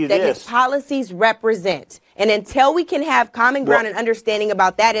hatred that his policies represent. And until we can have common ground and understanding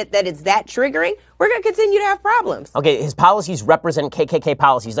about that it's that triggering, we're going to continue to have problems. Okay, his policies represent KKK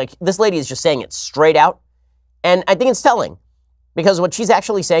policies. Like, this lady is just saying it straight out. And I think it's telling, because what she's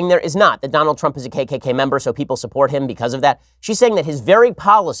actually saying there is not that Donald Trump is a KKK member, so people support him because of that. She's saying that his very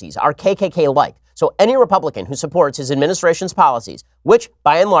policies are KKK-like. So any Republican who supports his administration's policies, which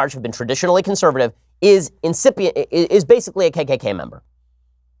by and large have been traditionally conservative, is basically a KKK member.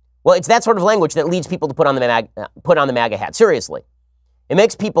 Well, it's that sort of language that leads people to put on the MAGA hat. Seriously. It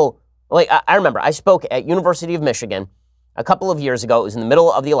makes people, like, I remember I spoke at University of Michigan a couple of years ago. It was in the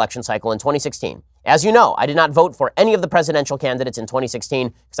middle of the election cycle in 2016. As you know, I did not vote for any of the presidential candidates in 2016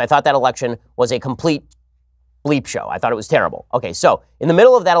 because I thought that election was a complete bleep show. I thought it was terrible. Okay, so in the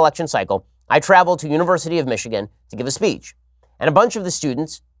middle of that election cycle, I traveled to University of Michigan to give a speech. And a bunch of the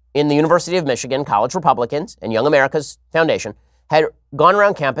students in the University of Michigan, college Republicans, and Young America's Foundation had gone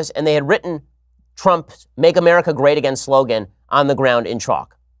around campus and they had written Trump's Make America Great Again slogan on the ground in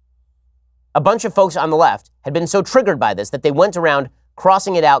chalk. A bunch of folks on the left had been so triggered by this that they went around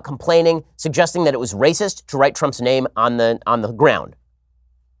crossing it out, complaining, suggesting that it was racist to write Trump's name on the ground.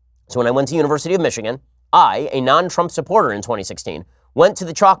 So when I went to University of Michigan, I, a non-Trump supporter in 2016, went to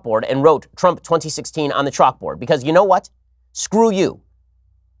the chalkboard and wrote Trump 2016 on the chalkboard because you know what? Screw you.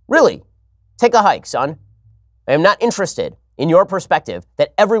 Really, take a hike, son. I am not interested in your perspective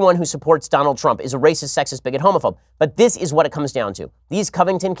that everyone who supports Donald Trump is a racist, sexist, bigot, homophobe. But this is what it comes down to. These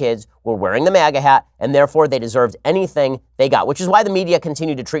Covington kids were wearing the MAGA hat, and therefore they deserved anything they got, which is why the media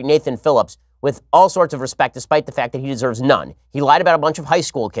continued to treat Nathan Phillips with all sorts of respect, despite the fact that he deserves none. He lied about a bunch of high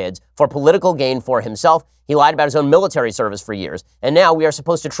school kids for political gain for himself. He lied about his own military service for years. And now we are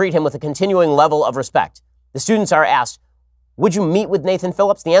supposed to treat him with a continuing level of respect. The students are asked, would you meet with Nathan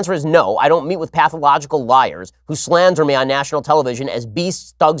Phillips? The answer is no. I don't meet with pathological liars who slander me on national television as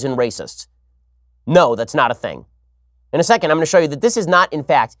beasts, thugs, and racists. No, that's not a thing. In a second, I'm going to show you that this is not, in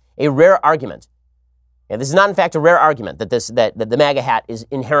fact, a rare argument. Yeah, this is not, in fact, a rare argument that the MAGA hat is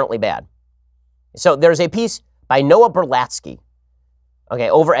inherently bad. So there's a piece by Noah Berlatsky,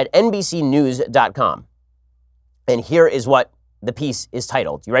 over at NBCnews.com. And here is what the piece is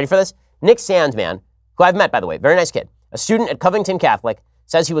titled. You ready for this? Nick Sandman, who I've met, by the way, very nice kid, a student at Covington Catholic,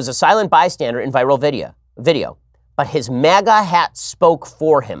 says he was a silent bystander in viral video, but his MAGA hat spoke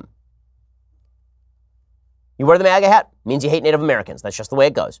for him. You wear the MAGA hat, means you hate Native Americans. That's just the way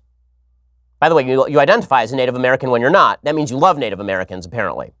it goes. By the way, you identify as a Native American when you're not. That means you love Native Americans,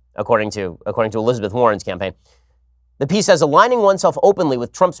 apparently, according to Elizabeth Warren's campaign. The piece says aligning oneself openly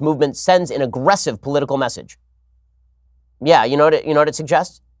with Trump's movement sends an aggressive political message. Yeah, you know what it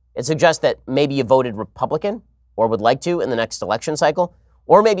suggests? It suggests that maybe you voted Republican or would like to in the next election cycle,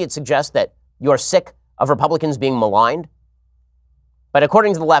 or maybe it suggests that you're sick of Republicans being maligned. But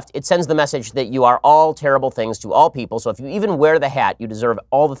according to the left, it sends the message that you are all terrible things to all people, so if you even wear the hat, you deserve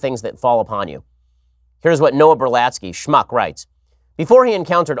all the things that fall upon you. Here's what Noah Berlatsky, schmuck, writes. Before he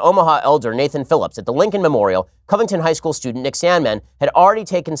encountered Omaha elder Nathan Phillips at the Lincoln Memorial, Covington High School student Nick Sandman had already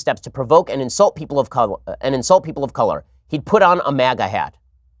taken steps to provoke and insult people of color. He'd put on a MAGA hat.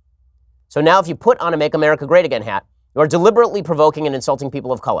 So now if you put on a Make America Great Again hat, you are deliberately provoking and insulting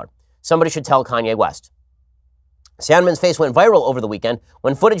people of color. Somebody should tell Kanye West. Sandman's face went viral over the weekend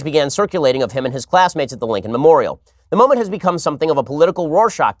when footage began circulating of him and his classmates at the Lincoln Memorial. The moment has become something of a political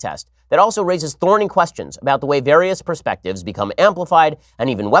Rorschach test that also raises thorny questions about the way various perspectives become amplified and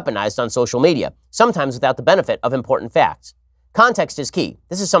even weaponized on social media, sometimes without the benefit of important facts. Context is key.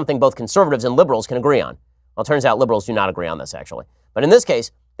 This is something both conservatives and liberals can agree on. Well, it turns out liberals do not agree on this, actually. But in this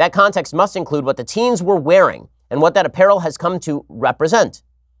case, that context must include what the teens were wearing and what that apparel has come to represent.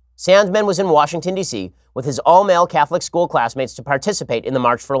 Sandman was in Washington, D.C. with his all-male Catholic school classmates to participate in the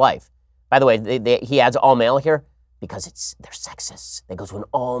March for Life. By the way, he adds all-male here because they're sexists. They go to an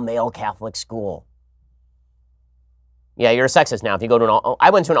all-male Catholic school. Yeah, you're a sexist now if you go to I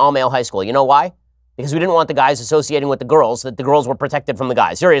went to an all-male high school. You know why? Because we didn't want the guys associating with the girls, that the girls were protected from the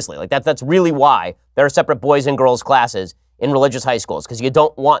guys. Seriously, like that's really why there are separate boys and girls classes in religious high schools, because you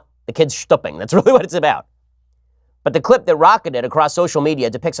don't want the kids shtupping. That's really what it's about. But the clip that rocketed across social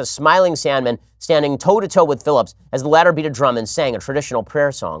media depicts a smiling Sandman standing toe-to-toe with Phillips as the latter beat a drum and sang a traditional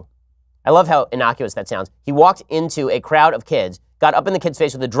prayer song. I love how innocuous that sounds. He walked into a crowd of kids, got up in the kid's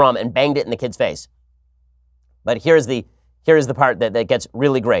face with a drum, and banged it in the kid's face. But here's the part that gets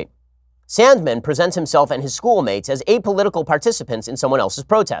really great. Sandman presents himself and his schoolmates as apolitical participants in someone else's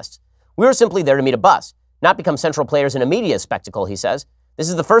protests. We were simply there to meet a bus, not become central players in a media spectacle, he says. This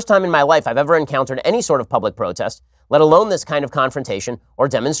is the first time in my life I've ever encountered any sort of public protest, let alone this kind of confrontation or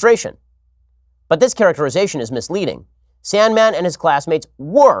demonstration. But this characterization is misleading. Sandman and his classmates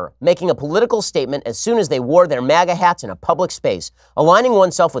were making a political statement as soon as they wore their MAGA hats in a public space. Aligning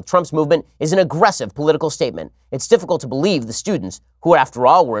oneself with Trump's movement is an aggressive political statement. It's difficult to believe the students, who after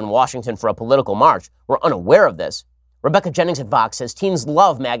all were in Washington for a political march, were unaware of this. Rebecca Jennings at Vox says teens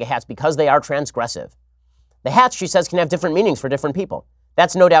love MAGA hats because they are transgressive. The hats, she says, can have different meanings for different people.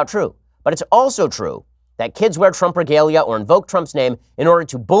 That's no doubt true. But it's also true that kids wear Trump regalia or invoke Trump's name in order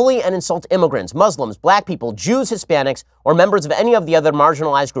to bully and insult immigrants, Muslims, black people, Jews, Hispanics, or members of any of the other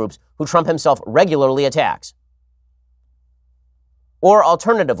marginalized groups who Trump himself regularly attacks. Or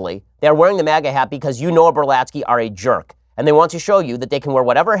alternatively, they are wearing the MAGA hat because you, Noah Berlatsky, are a jerk, and they want to show you that they can wear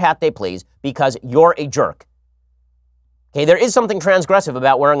whatever hat they please because you're a jerk. Okay, there is something transgressive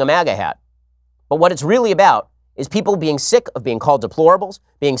about wearing a MAGA hat, but what it's really about is people being sick of being called deplorables,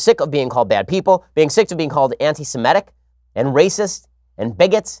 being sick of being called bad people, being sick of being called anti-Semitic and racist and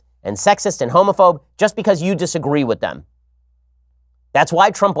bigots and sexist and homophobe just because you disagree with them. That's why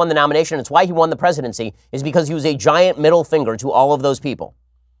Trump won the nomination. It's why he won the presidency, is because he was a giant middle finger to all of those people.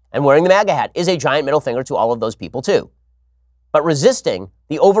 And wearing the MAGA hat is a giant middle finger to all of those people too. But resisting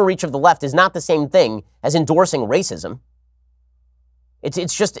the overreach of the left is not the same thing as endorsing racism.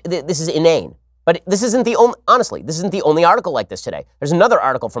 It's just, this is inane. But this isn't the only, honestly, this isn't the only article like this today. There's another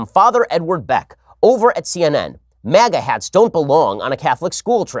article from Father Edward Beck over at CNN. MAGA hats don't belong on a Catholic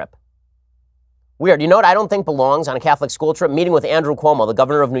school trip. Weird. You know what I don't think belongs on a Catholic school trip? Meeting with Andrew Cuomo, the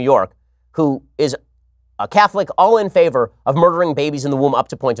governor of New York, who is a Catholic all in favor of murdering babies in the womb up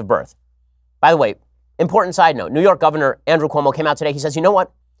to point of birth. By the way, important side note, New York Governor Andrew Cuomo came out today. He says, you know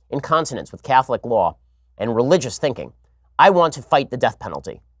what? In consonance with Catholic law and religious thinking, I want to fight the death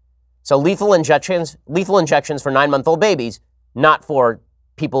penalty. So lethal injections for 9-month-old babies, not for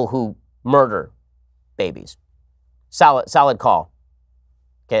people who murder babies. Solid call.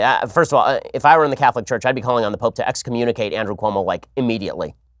 Okay, first of all, if I were in the Catholic Church, I'd be calling on the Pope to excommunicate Andrew Cuomo, like,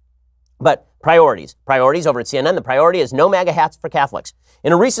 immediately. But priorities over at CNN, the priority is no MAGA hats for Catholics.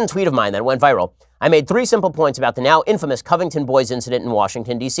 In a recent tweet of mine that went viral, I made 3 simple points about the now infamous Covington boys incident in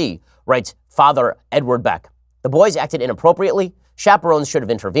Washington, D.C., writes Father Edward Beck. The boys acted inappropriately. Chaperones should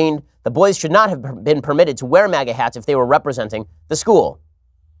have intervened. The boys should not have been permitted to wear MAGA hats if they were representing the school.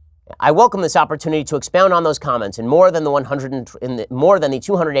 I welcome this opportunity to expound on those comments in more than the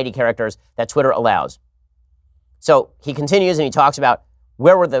 280 characters that Twitter allows. So he continues and he talks about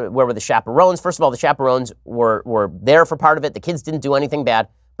where were the chaperones. First of all, the chaperones were there for part of it. The kids didn't do anything bad.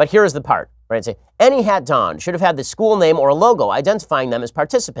 But here's the part, right? Say any hat donned should have had the school name or a logo identifying them as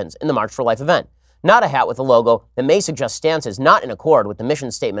participants in the March for Life event. Not a hat with a logo that may suggest stances not in accord with the mission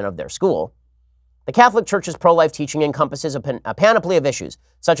statement of their school. The Catholic Church's pro-life teaching encompasses a panoply of issues,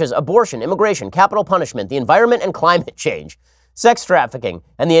 such as abortion, immigration, capital punishment, the environment and climate change, sex trafficking,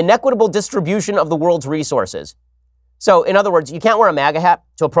 and the inequitable distribution of the world's resources. So, in other words, you can't wear a MAGA hat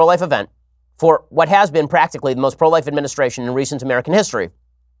to a pro-life event for what has been practically the most pro-life administration in recent American history.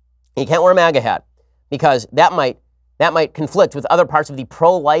 You can't wear a MAGA hat because that might conflict with other parts of the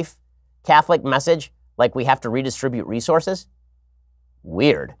pro-life Catholic message, like we have to redistribute resources.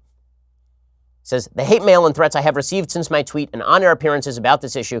 Weird. It says, the hate mail and threats I have received since my tweet and on-air appearances about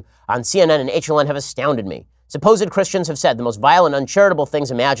this issue on CNN and HLN have astounded me. Supposed Christians have said the most vile and uncharitable things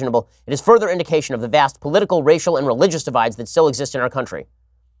imaginable. It is further indication of the vast political, racial, and religious divides that still exist in our country.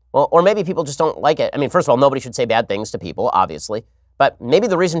 Well, or maybe people just don't like it. I mean, first of all, nobody should say bad things to people, obviously. But maybe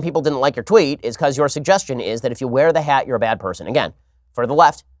the reason people didn't like your tweet is because your suggestion is that if you wear the hat, you're a bad person. Again, for the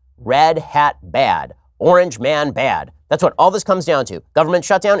left, red hat bad, orange man bad. That's what all this comes down to. Government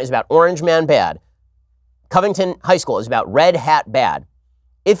shutdown is about orange man bad. Covington High School is about red hat bad.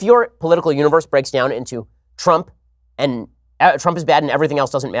 If your political universe breaks down into Trump and Trump is bad and everything else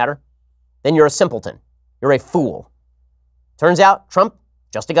doesn't matter, then you're a simpleton. You're a fool. Turns out Trump,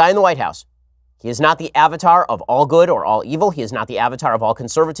 just a guy in the White House. He is not the avatar of all good or all evil. He is not the avatar of all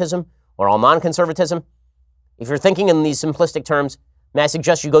conservatism or all non-conservatism. If you're thinking in these simplistic terms, may I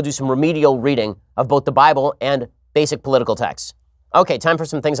suggest you go do some remedial reading of both the Bible and basic political texts. Okay, time for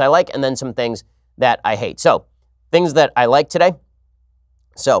some things I like and then some things that I hate. So, things that I like today.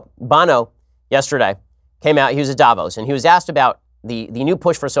 So, Bono, yesterday, came out, he was at Davos, and he was asked about the new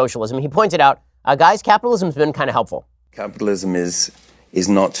push for socialism. He pointed out, guys, capitalism's been kind of helpful. Capitalism is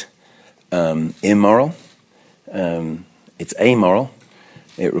not immoral. It's amoral.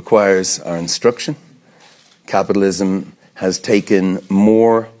 It requires our instruction. Capitalism has taken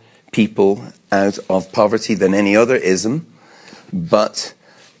more people out of poverty than any other ism, but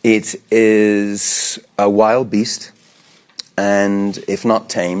it is a wild beast, and if not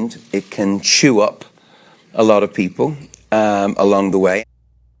tamed, it can chew up a lot of people along the way.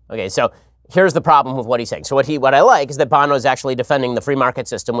 Okay, so here's the problem with what he's saying. So what I like is that Bono is actually defending the free market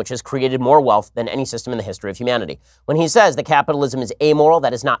system, which has created more wealth than any system in the history of humanity. When he says that capitalism is amoral,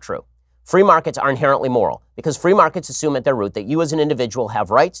 that is not true. Free markets are inherently moral because free markets assume at their root that you as an individual have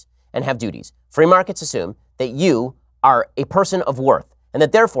rights and have duties. Free markets assume that you are a person of worth and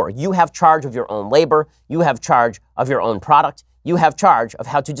that therefore you have charge of your own labor, you have charge of your own product, you have charge of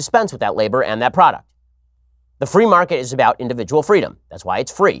how to dispense with that labor and that product. The free market is about individual freedom. That's why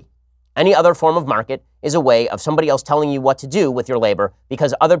it's free. Any other form of market is a way of somebody else telling you what to do with your labor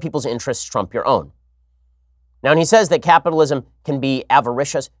because other people's interests trump your own. Now, when he says that capitalism can be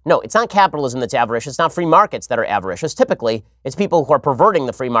avaricious, no, it's not capitalism that's avaricious. It's not free markets that are avaricious. Typically, it's people who are perverting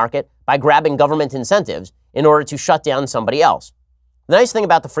the free market by grabbing government incentives in order to shut down somebody else. The nice thing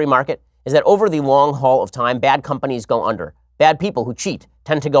about the free market is that over the long haul of time, bad companies go under. Bad people who cheat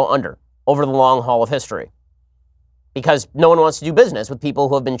tend to go under over the long haul of history because no one wants to do business with people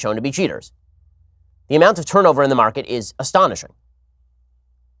who have been shown to be cheaters. The amount of turnover in the market is astonishing.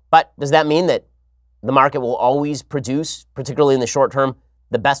 But does that mean that the market will always produce, particularly in the short term,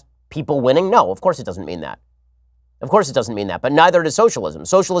 the best people winning? No, of course it doesn't mean that. Of course it doesn't mean that, but neither does socialism.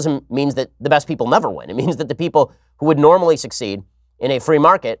 Socialism means that the best people never win. It means that the people who would normally succeed in a free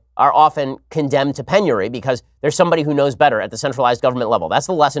market are often condemned to penury because there's somebody who knows better at the centralized government level. That's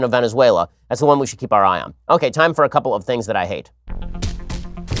the lesson of Venezuela. That's the one we should keep our eye on. Okay, time for a couple of things that I hate.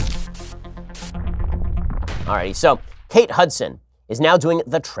 Alrighty, so Kate Hudson is now doing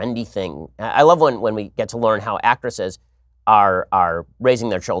the trendy thing. I love when we get to learn how actresses are raising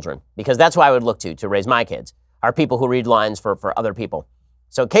their children, because that's who I would look to raise my kids, are people who read lines for other people.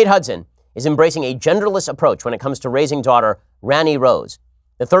 So Kate Hudson is embracing a genderless approach when it comes to raising daughter Rani Rose.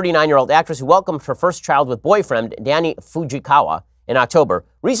 The 39-year-old actress who welcomed her first child with boyfriend Danny Fujikawa in October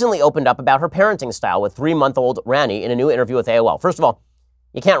recently opened up about her parenting style with 3-month-old Rani in a new interview with AOL. First of all,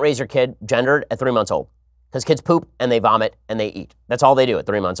 you can't raise your kid gendered at 3 months old because kids poop and they vomit and they eat. That's all they do at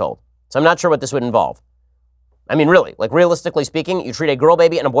 3 months old. So I'm not sure what this would involve. I mean, really, like realistically speaking, you treat a girl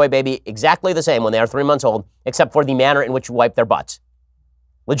baby and a boy baby exactly the same when they are 3 months old, except for the manner in which you wipe their butts.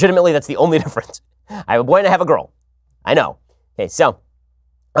 Legitimately, that's the only difference. I have a boy and I have a girl. I know. Okay, so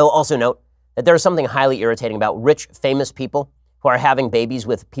I will also note that there is something highly irritating about rich, famous people who are having babies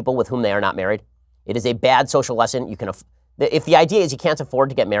with people with whom they are not married. It is a bad social lesson. If the idea is you can't afford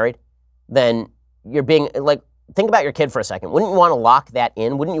to get married, then you're being like, think about your kid for a second. Wouldn't you want to lock that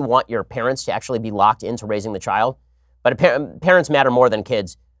in? Wouldn't you want your parents to actually be locked into raising the child? But parents matter more than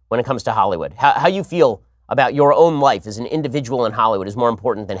kids when it comes to Hollywood. How you feel about your own life as an individual in Hollywood is more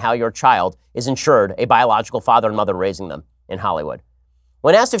important than how your child is ensured a biological father and mother raising them in Hollywood.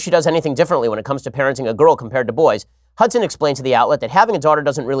 When asked if she does anything differently when it comes to parenting a girl compared to boys, Hudson explained to the outlet that having a daughter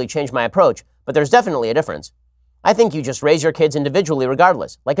doesn't really change my approach, but there's definitely a difference. I think you just raise your kids individually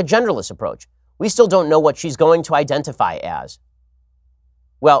regardless, like a genderless approach. We still don't know what she's going to identify as.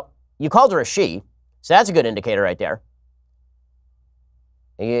 Well, you called her a she, so that's a good indicator right there.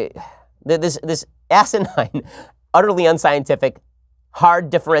 This asinine, utterly unscientific, hard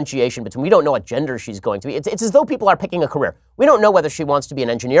differentiation between we don't know what gender she's going to be. It's as though people are picking a career. We don't know whether she wants to be an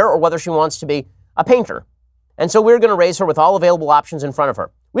engineer or whether she wants to be a painter. And so we're going to raise her with all available options in front of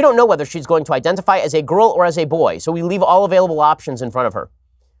her. We don't know whether she's going to identify as a girl or as a boy, so we leave all available options in front of her.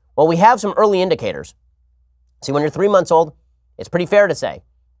 Well, we have some early indicators. See, when you're 3 months old, it's pretty fair to say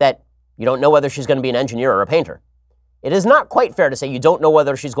that you don't know whether she's going to be an engineer or a painter. It is not quite fair to say you don't know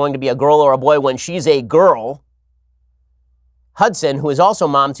whether she's going to be a girl or a boy when she's a girl. Hudson, who is also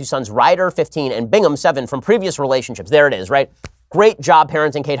mom to sons Ryder, 15, and Bingham, 7, from previous relationships. There it is, right? Great job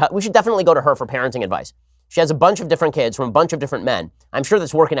parenting, Kate Hudson. We should definitely go to her for parenting advice. She has a bunch of different kids from a bunch of different men. I'm sure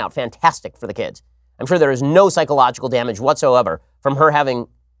that's working out fantastic for the kids. I'm sure there is no psychological damage whatsoever from her having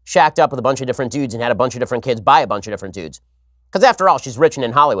shacked up with a bunch of different dudes and had a bunch of different kids by a bunch of different dudes. Because after all, she's rich and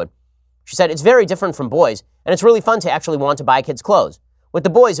in Hollywood. She said, it's very different from boys, and it's really fun to actually want to buy kids clothes. With the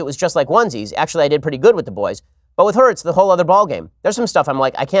boys, it was just like onesies. Actually, I did pretty good with the boys. But with her, it's the whole other ballgame. There's some stuff I'm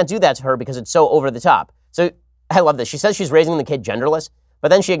like, I can't do that to her because it's so over the top. So I love this. She says she's raising the kid genderless, but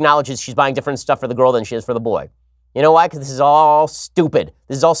then she acknowledges she's buying different stuff for the girl than she is for the boy. You know why? Because this is all stupid.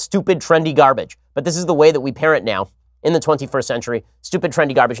 This is all stupid, trendy garbage. But this is the way that we parent now in the 21st century. Stupid,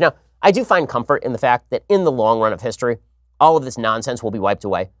 trendy garbage. Now, I do find comfort in the fact that in the long run of history, all of this nonsense will be wiped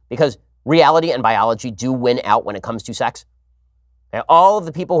away because reality and biology do win out when it comes to sex. Okay? All of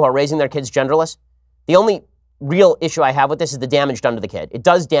the people who are raising their kids genderless, the only real issue I have with this is the damage done to the kid. It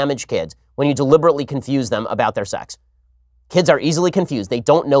does damage kids when you deliberately confuse them about their sex. Kids are easily confused. They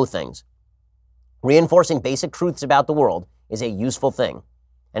don't know things. Reinforcing basic truths about the world is a useful thing.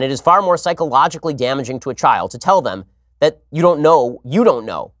 And it is far more psychologically damaging to a child to tell them that you don't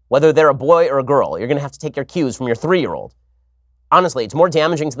know whether they're a boy or a girl. You're going to have to take your cues from your 3-year-old. Honestly, it's more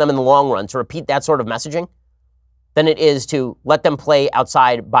damaging to them in the long run to repeat that sort of messaging than it is to let them play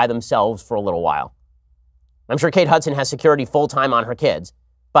outside by themselves for a little while. I'm sure Kate Hudson has security full-time on her kids,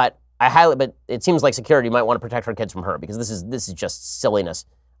 but it seems like security might want to protect her kids from her because this is just silliness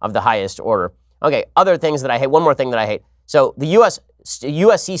of the highest order. Okay, other things that I hate. One more thing that I hate. So the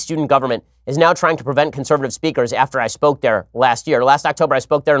USC student government is now trying to prevent conservative speakers after I spoke there last year. Last October, I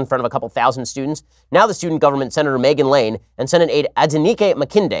spoke there in front of a couple thousand students. Now the student government, Senator Megan Lane and Senate aide Adenike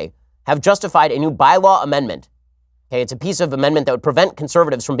McKinday have justified a new bylaw amendment. Okay, it's a piece of amendment that would prevent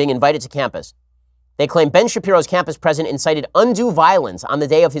conservatives from being invited to campus. They claim Ben Shapiro's campus president incited undue violence on the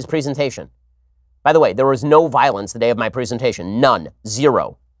day of his presentation. By the way, there was no violence the day of my presentation. None.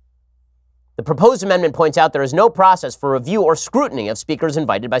 Zero. The proposed amendment points out there is no process for review or scrutiny of speakers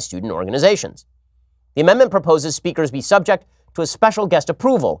invited by student organizations. The amendment proposes speakers be subject to a special guest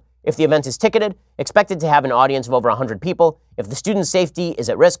approval if the event is ticketed, expected to have an audience of over 100 people, if the student's safety is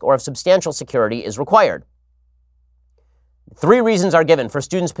at risk, or if substantial security is required. 3 reasons are given for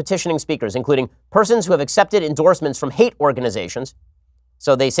students petitioning speakers, including persons who have accepted endorsements from hate organizations.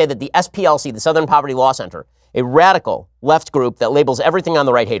 So they say that the SPLC, the Southern Poverty Law Center, a radical left group that labels everything on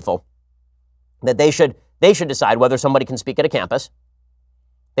the right hateful, that they should decide whether somebody can speak at a campus.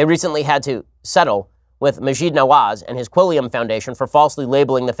 They recently had to settle with Majid Nawaz and his Quilliam Foundation for falsely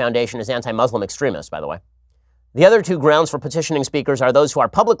labeling the foundation as anti-Muslim extremists, by the way. The other 2 grounds for petitioning speakers are those who are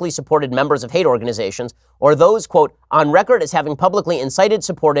publicly supported members of hate organizations or those, quote, on record as having publicly incited,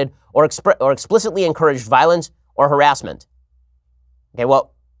 supported, or explicitly encouraged violence or harassment. Okay,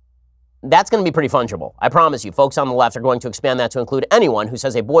 well, that's going to be pretty fungible. I promise you, folks on the left are going to expand that to include anyone who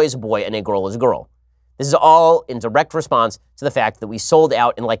says a boy is a boy and a girl is a girl. This is all in direct response to the fact that we sold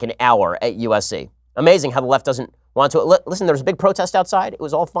out in like an hour at USC. Amazing how the left doesn't want to. Listen, there was a big protest outside. It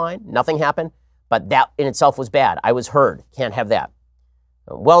was all fine. Nothing happened. But that in itself was bad. I was heard. Can't have that.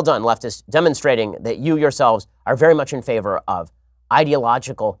 Well done, leftists, demonstrating that you yourselves are very much in favor of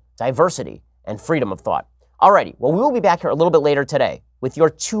ideological diversity and freedom of thought. Alrighty, well, we will be back here a little bit later today with your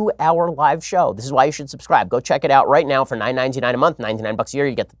 2-hour live show. This is why you should subscribe. Go check it out right now for $9.99 a month, $99 a year.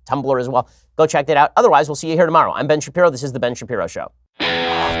 You get the Tumblr as well. Go check that out. Otherwise, we'll see you here tomorrow. I'm Ben Shapiro. This is The Ben Shapiro Show.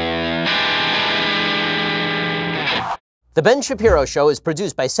 The Ben Shapiro Show is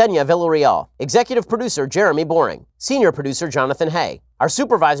produced by Senya Villarreal, executive producer Jeremy Boring, senior producer Jonathan Hay. Our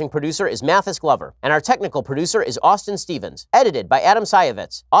supervising producer is Mathis Glover, and our technical producer is Austin Stevens. Edited by Adam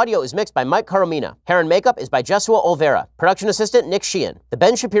Sayevitz. Audio is mixed by Mike Caromina. Hair and makeup is by Jesua Olvera. Production assistant Nick Sheehan. The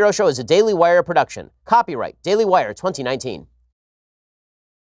Ben Shapiro Show is a Daily Wire production. Copyright Daily Wire 2019.